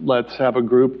 let's have a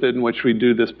group in which we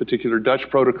do this particular Dutch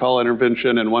protocol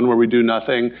intervention, and one where we do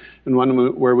nothing, and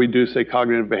one where we do, say,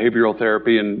 cognitive behavioral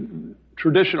therapy and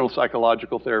traditional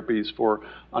psychological therapies for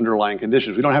underlying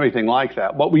conditions. We don't have anything like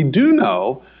that. What we do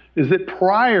know is that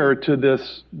prior to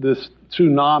this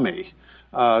tsunami,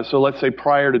 so let's say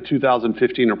prior to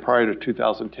 2015 or prior to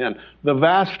 2010, the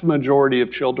vast majority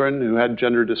of children who had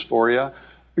gender dysphoria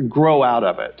grow out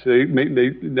of it.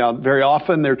 Now, very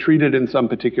often they're treated in some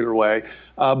particular way,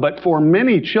 but for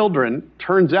many children,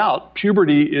 turns out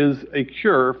puberty is a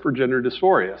cure for gender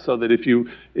dysphoria. So that if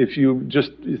you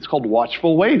just, it's called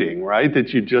watchful waiting, right?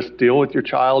 That you just deal with your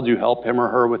child, you help him or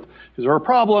her with his or her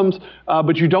problems,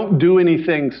 but you don't do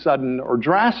anything sudden or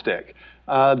drastic.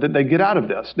 That they get out of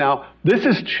this. Now, this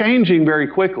is changing very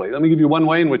quickly. Let me give you one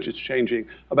way in which it's changing.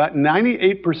 About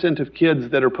 98% of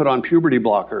kids that are put on puberty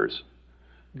blockers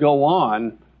go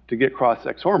on to get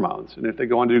cross-sex hormones. And if they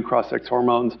go on to do cross-sex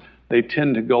hormones, they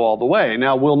tend to go all the way.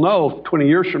 Now, we'll know 20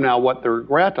 years from now what the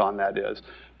regret on that is.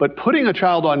 But putting a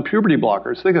child on puberty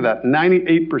blockers, think of that,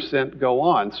 98% go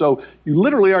on. So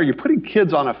you're putting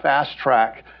kids on a fast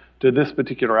track to this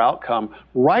particular outcome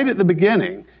right at the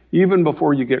beginning, even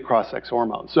before you get cross-sex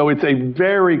hormones. So it's a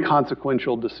very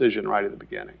consequential decision right at the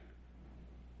beginning.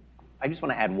 I just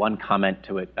want to add one comment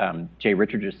to what Jay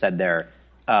Richard just said there.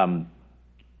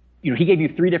 He gave you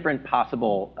three different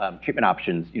possible treatment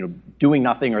options, doing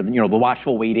nothing, or the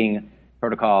watchful waiting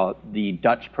protocol, the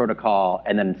Dutch protocol,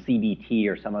 and then CBT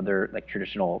or some other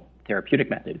traditional therapeutic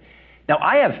method. Now,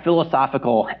 I have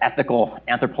philosophical, ethical,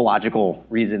 anthropological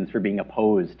reasons for being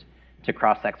opposed to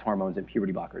cross-sex hormones and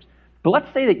puberty blockers. But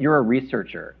let's say that you're a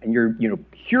researcher and you're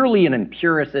purely an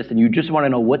empiricist and you just want to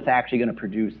know what's actually going to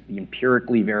produce the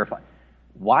empirically verified.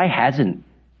 Why hasn't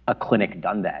a clinic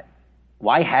done that?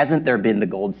 Why hasn't there been the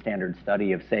gold standard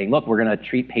study of saying, look, we're going to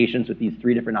treat patients with these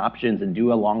three different options and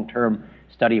do a long-term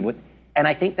study of what? And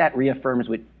I think that reaffirms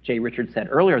what Jay Richard said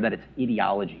earlier, that it's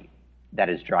ideology that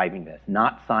is driving this,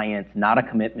 not science, not a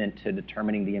commitment to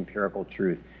determining the empirical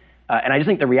truth. And I just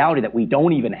think the reality that we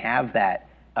don't even have that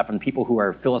from people who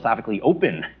are philosophically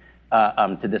open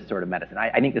to this sort of medicine.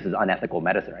 I think this is unethical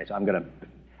medicine, right? So I'm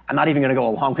not even going to go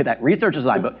along with that research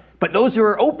design, but those who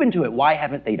are open to it, why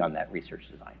haven't they done that research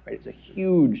design, right? It's a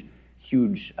huge,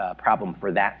 huge problem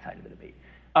for that side of the debate.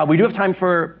 We do have time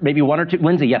for maybe one or two.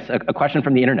 Lindsay, yes, a question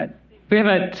from the internet. We have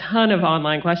a ton of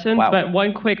online questions, Wow. But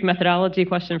one quick methodology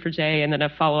question for Jay and then a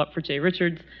follow-up for Jay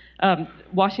Richards.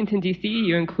 Washington, D.C.,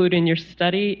 you include in your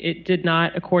study, it did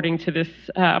not, according to this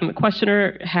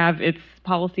questioner, have its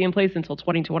policy in place until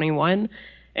 2021,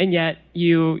 and yet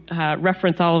you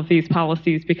reference all of these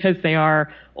policies because they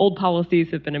are old policies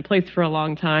that have been in place for a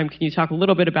long time. Can you talk a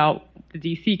little bit about the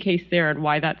D.C. case there and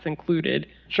why that's included?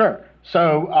 Sure.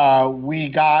 So we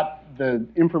got the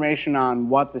information on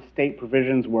what the state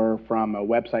provisions were from a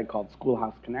website called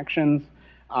Schoolhouse Connections.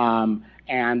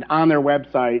 And on their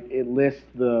website, it lists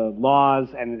the laws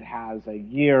and it has a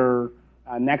year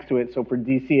next to it. So for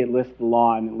DC, it lists the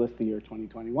law and it lists the year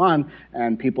 2021.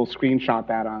 And people screenshot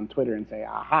that on Twitter and say,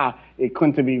 aha, it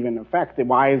couldn't have even affected.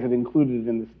 Why is it included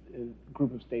in this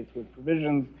group of states with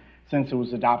provisions since it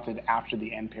was adopted after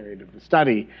the end period of the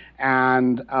study?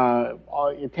 And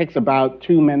it takes about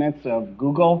 2 minutes of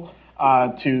Google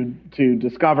to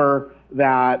discover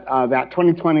that that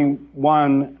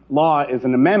 2021 law is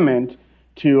an amendment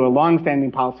to a longstanding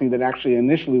policy that actually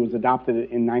initially was adopted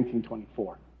in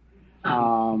 1924.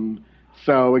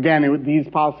 So again, these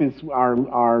policies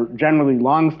are generally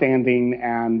longstanding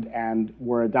and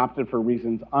were adopted for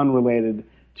reasons unrelated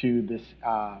to this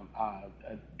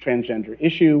transgender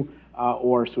issue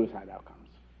or suicide outcomes.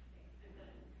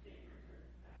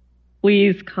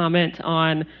 Please comment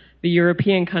on the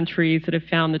European countries that have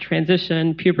found the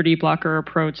transition puberty blocker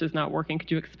approach is not working. Could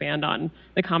you expand on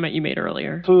the comment you made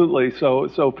earlier? Absolutely.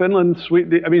 So Finland,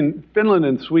 Finland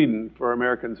and Sweden for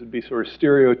Americans would be sort of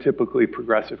stereotypically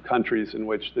progressive countries in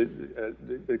which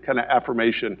the kind of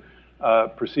affirmation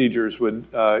procedures would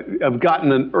have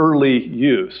gotten an early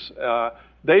use.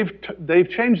 They've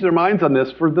changed their minds on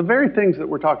this for the very things that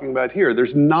we're talking about here.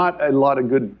 There's not a lot of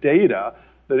good data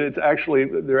that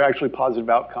there are actually positive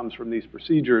outcomes from these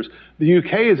procedures. The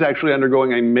UK is actually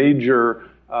undergoing a major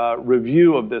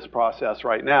review of this process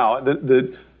right now.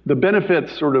 The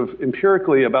benefits sort of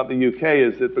empirically about the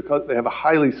UK is that because they have a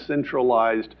highly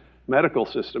centralized medical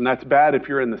system, that's bad if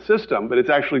you're in the system, but it's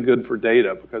actually good for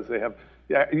data because they have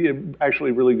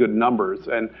actually really good numbers.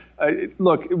 And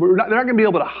look, they're not going to be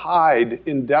able to hide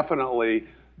indefinitely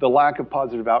the lack of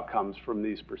positive outcomes from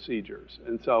these procedures.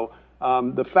 And so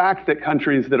the fact that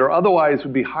countries that are otherwise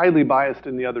would be highly biased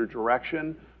in the other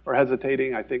direction are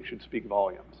hesitating, I think, should speak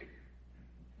volumes.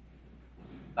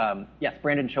 Yes,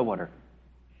 Brandon Showalter.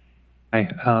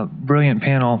 Hi, brilliant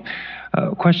panel.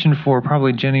 Question for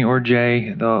probably Jenny or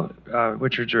Jay,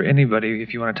 Richards, or anybody,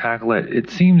 if you want to tackle it. It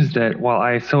seems that while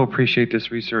I so appreciate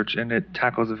this research and it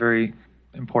tackles a very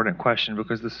important question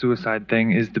because the suicide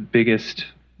thing is the biggest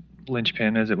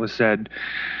linchpin, as it was said,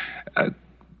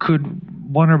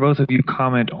 could one or both of you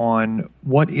comment on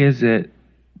what is it,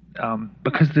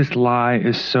 because this lie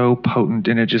is so potent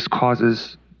and it just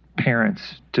causes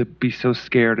parents to be so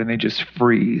scared and they just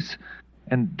freeze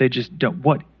and they just don't,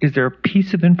 what, is there a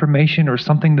piece of information or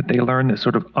something that they learn that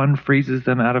sort of unfreezes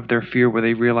them out of their fear where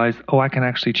they realize, oh, I can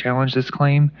actually challenge this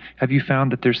claim? Have you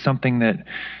found that there's something that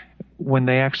when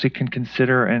they actually can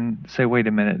consider and say, wait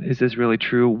a minute, is this really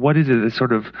true? What is it that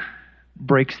sort of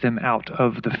breaks them out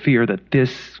of the fear that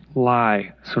this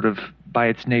lie sort of by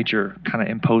its nature kind of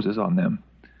imposes on them?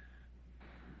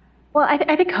 Well,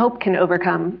 I think hope can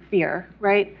overcome fear,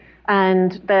 right?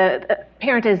 And the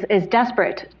parent is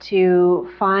desperate to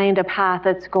find a path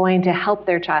that's going to help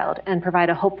their child and provide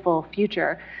a hopeful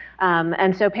future.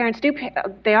 And so parents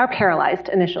they are paralyzed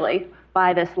initially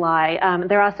by this lie.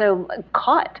 They're also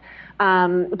caught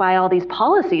by all these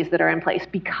policies that are in place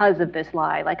because of this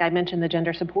lie. Like I mentioned, the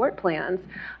gender support plans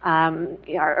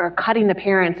are cutting the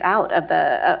parents out of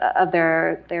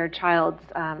their child's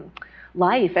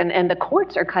life, and the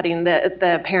courts are cutting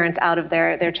the parents out of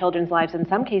their children's lives, in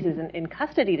some cases in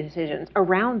custody decisions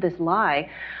around this lie.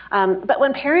 But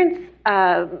when parents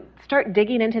start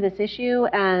digging into this issue,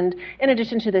 and in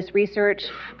addition to this research,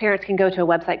 parents can go to a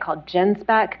website called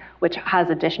GenSpec, which has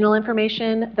additional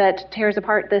information that tears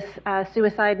apart this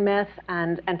suicide myth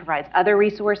and provides other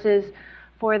resources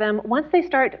for them. Once they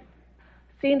start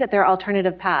seeing that there are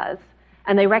alternative paths,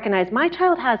 and they recognize my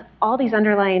child has all these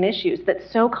underlying issues that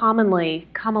so commonly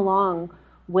come along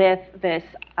with this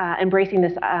embracing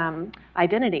this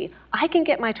identity, I can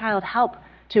get my child help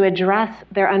to address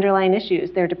their underlying issues,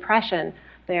 their depression,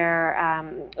 their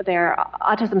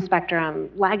autism spectrum,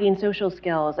 lagging social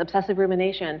skills, obsessive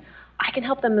rumination. I can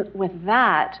help them with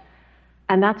that,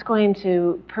 and that's going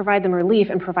to provide them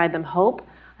relief and provide them hope.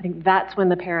 I think that's when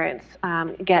the parents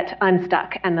get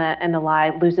unstuck and the lie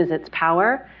loses its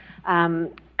power.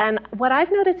 And what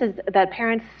I've noticed is that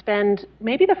parents spend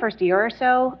maybe the first year or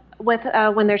so with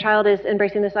when their child is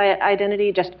embracing this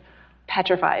identity just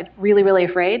petrified, really, really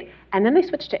afraid, and then they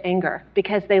switch to anger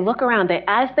because they look around.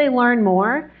 As they learn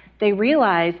more, they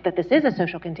realize that this is a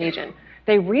social contagion.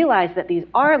 They realize that these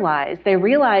are lies. They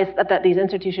realize that these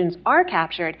institutions are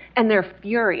captured, and they're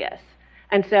furious.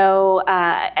 And so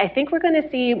I think we're going to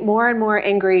see more and more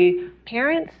angry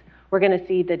parents. We're going to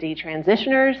see the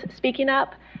detransitioners speaking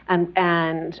up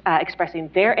and expressing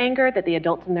their anger that the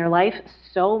adults in their life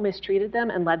so mistreated them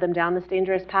and led them down this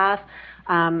dangerous path.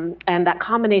 And that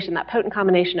combination, that potent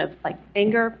combination of like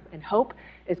anger and hope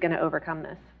is going to overcome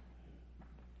this.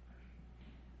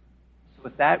 So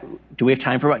with that, do we have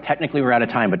time for what? Technically, we're out of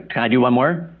time, but can I do one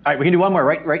more? All right, we can do one more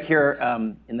right here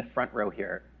in the front row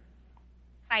here.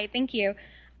 Hi, thank you.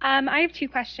 I have two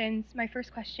questions. My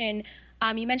first question,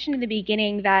 you mentioned in the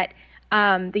beginning that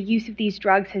the use of these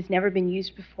drugs has never been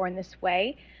used before in this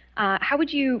way. How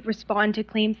would you respond to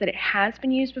claims that it has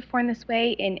been used before in this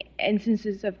way in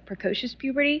instances of precocious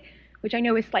puberty, which I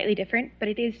know is slightly different, but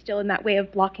it is still in that way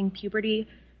of blocking puberty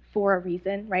for a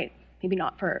reason, right? Maybe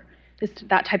not for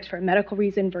that type's for a medical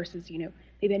reason versus,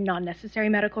 maybe a non-necessary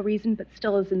medical reason, but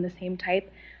still is in the same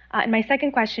type. And my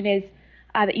second question is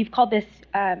that you've called this,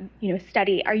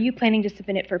 study. Are you planning to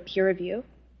submit it for peer review?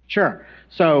 Sure.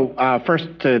 So first,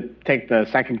 to take the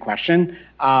second question.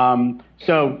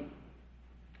 So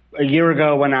a year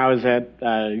ago when I was at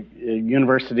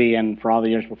university and for all the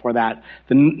years before that,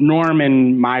 the norm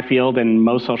in my field and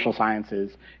most social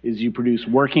sciences is you produce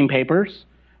working papers,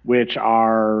 which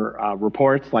are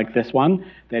reports like this one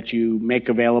that you make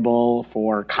available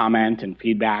for comment and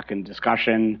feedback and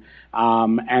discussion.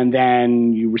 And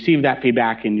then you receive that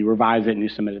feedback and you revise it and you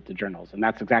submit it to journals. And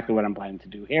that's exactly what I'm planning to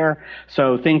do here.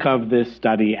 So think of this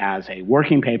study as a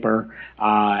working paper,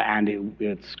 and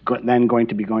it's then going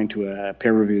to be going to a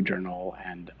peer-reviewed journal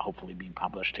and hopefully be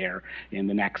published here in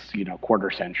the next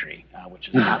quarter century, which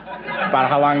is about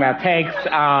how long that takes.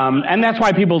 And that's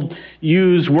why people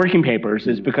use working papers,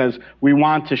 is because we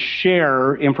want to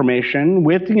share information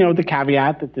with the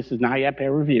caveat that this is not yet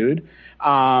peer-reviewed.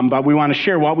 But we want to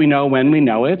share what we know when we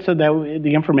know it so that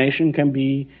the information can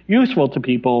be useful to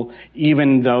people,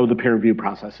 even though the peer review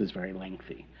process is very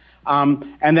lengthy.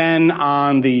 And then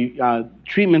on the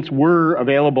treatments were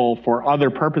available for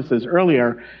other purposes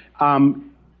earlier.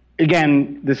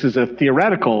 Again, this is a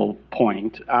theoretical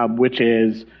point, which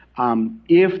is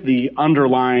if the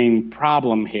underlying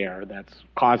problem here that's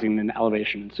causing an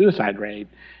elevation in suicide rate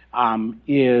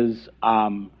is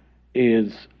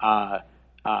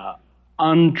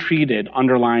untreated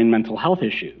underlying mental health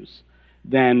issues,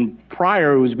 then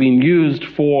prior it was being used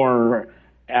for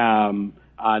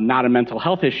not a mental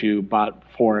health issue, but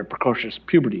for a precocious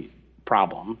puberty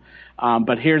problem.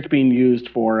 But here it's being used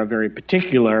for a very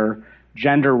particular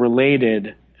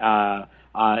gender-related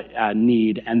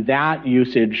need, and that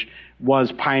usage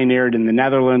was pioneered in the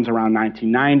Netherlands around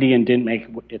 1990 and didn't make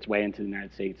its way into the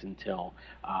United States until,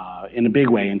 in a big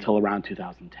way, until around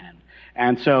 2010.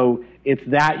 And so it's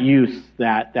that use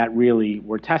that really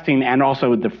we're testing, and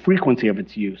also the frequency of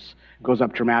its use goes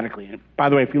up dramatically. And by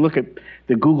the way, if you look at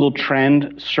the Google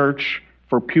Trend search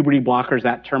for puberty blockers,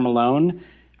 that term alone,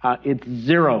 it's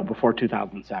 0 before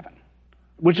 2007,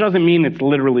 which doesn't mean it's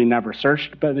literally never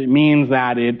searched, but it means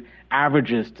that it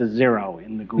averages to 0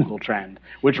 in the Google Trend,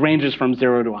 which ranges from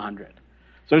 0 to 100.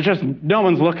 So it's just no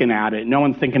one's looking at it, no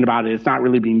one's thinking about it, it's not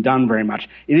really being done very much.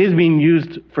 It is being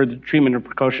used for the treatment of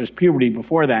precocious puberty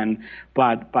before then,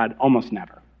 but almost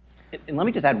never. And let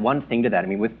me just add one thing to that. I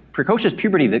mean, with precocious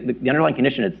puberty, the underlying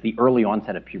condition is the early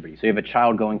onset of puberty. So you have a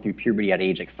child going through puberty at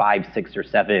age like 5, 6, or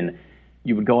 7,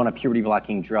 you would go on a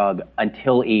puberty-blocking drug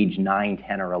until age 9,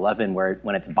 10, or 11,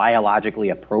 when it's biologically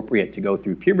appropriate to go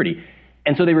through puberty.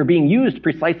 And so they were being used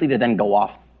precisely to then go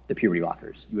off the puberty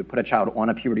blockers. You would put a child on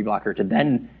a puberty blocker to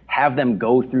then have them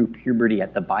go through puberty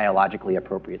at the biologically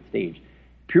appropriate stage.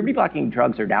 Puberty blocking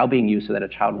drugs are now being used so that a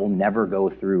child will never go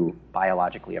through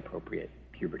biologically appropriate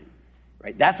puberty.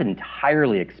 Right? That's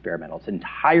entirely experimental. It's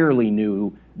entirely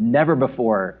new, never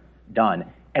before done.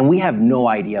 And we have no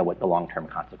idea what the long-term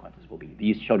consequences will be.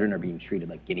 These children are being treated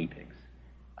like guinea pigs.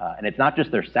 And it's not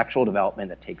just their sexual development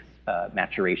that takes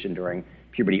maturation during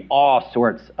puberty. All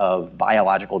sorts of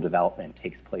biological development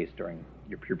takes place during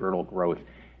your pubertal growth.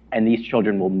 And these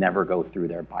children will never go through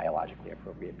their biologically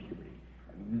appropriate puberty.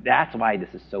 That's why this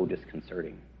is so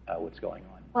disconcerting, what's going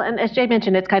on. Well, and as Jay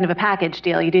mentioned, it's kind of a package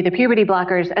deal. You do the puberty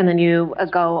blockers, and then you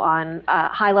go on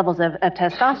high levels of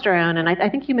testosterone. And I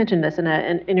think you mentioned this in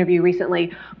an interview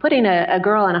recently. Putting a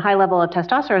girl on a high level of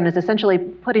testosterone is essentially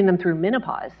putting them through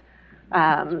menopause.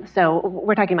 So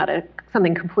we're talking about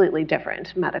something completely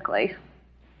different medically.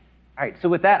 All right, so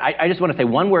with that, I just want to say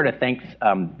one word of thanks.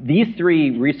 These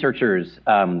three researchers,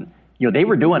 they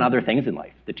were doing other things in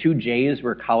life. The two Jays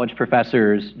were college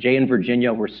professors. Jay and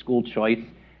Virginia were school choice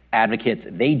advocates.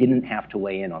 They didn't have to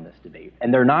weigh in on this debate.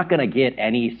 And they're not going to get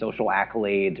any social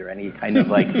accolades or any kind of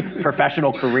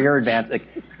professional career advance.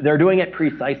 They're doing it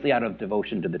precisely out of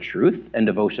devotion to the truth and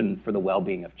devotion for the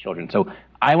well-being of children. So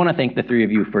I want to thank the three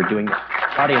of you for doing this.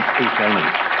 Audience, please join me.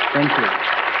 Thank you.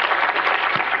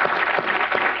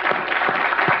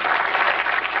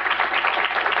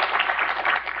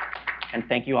 And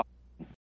thank you all.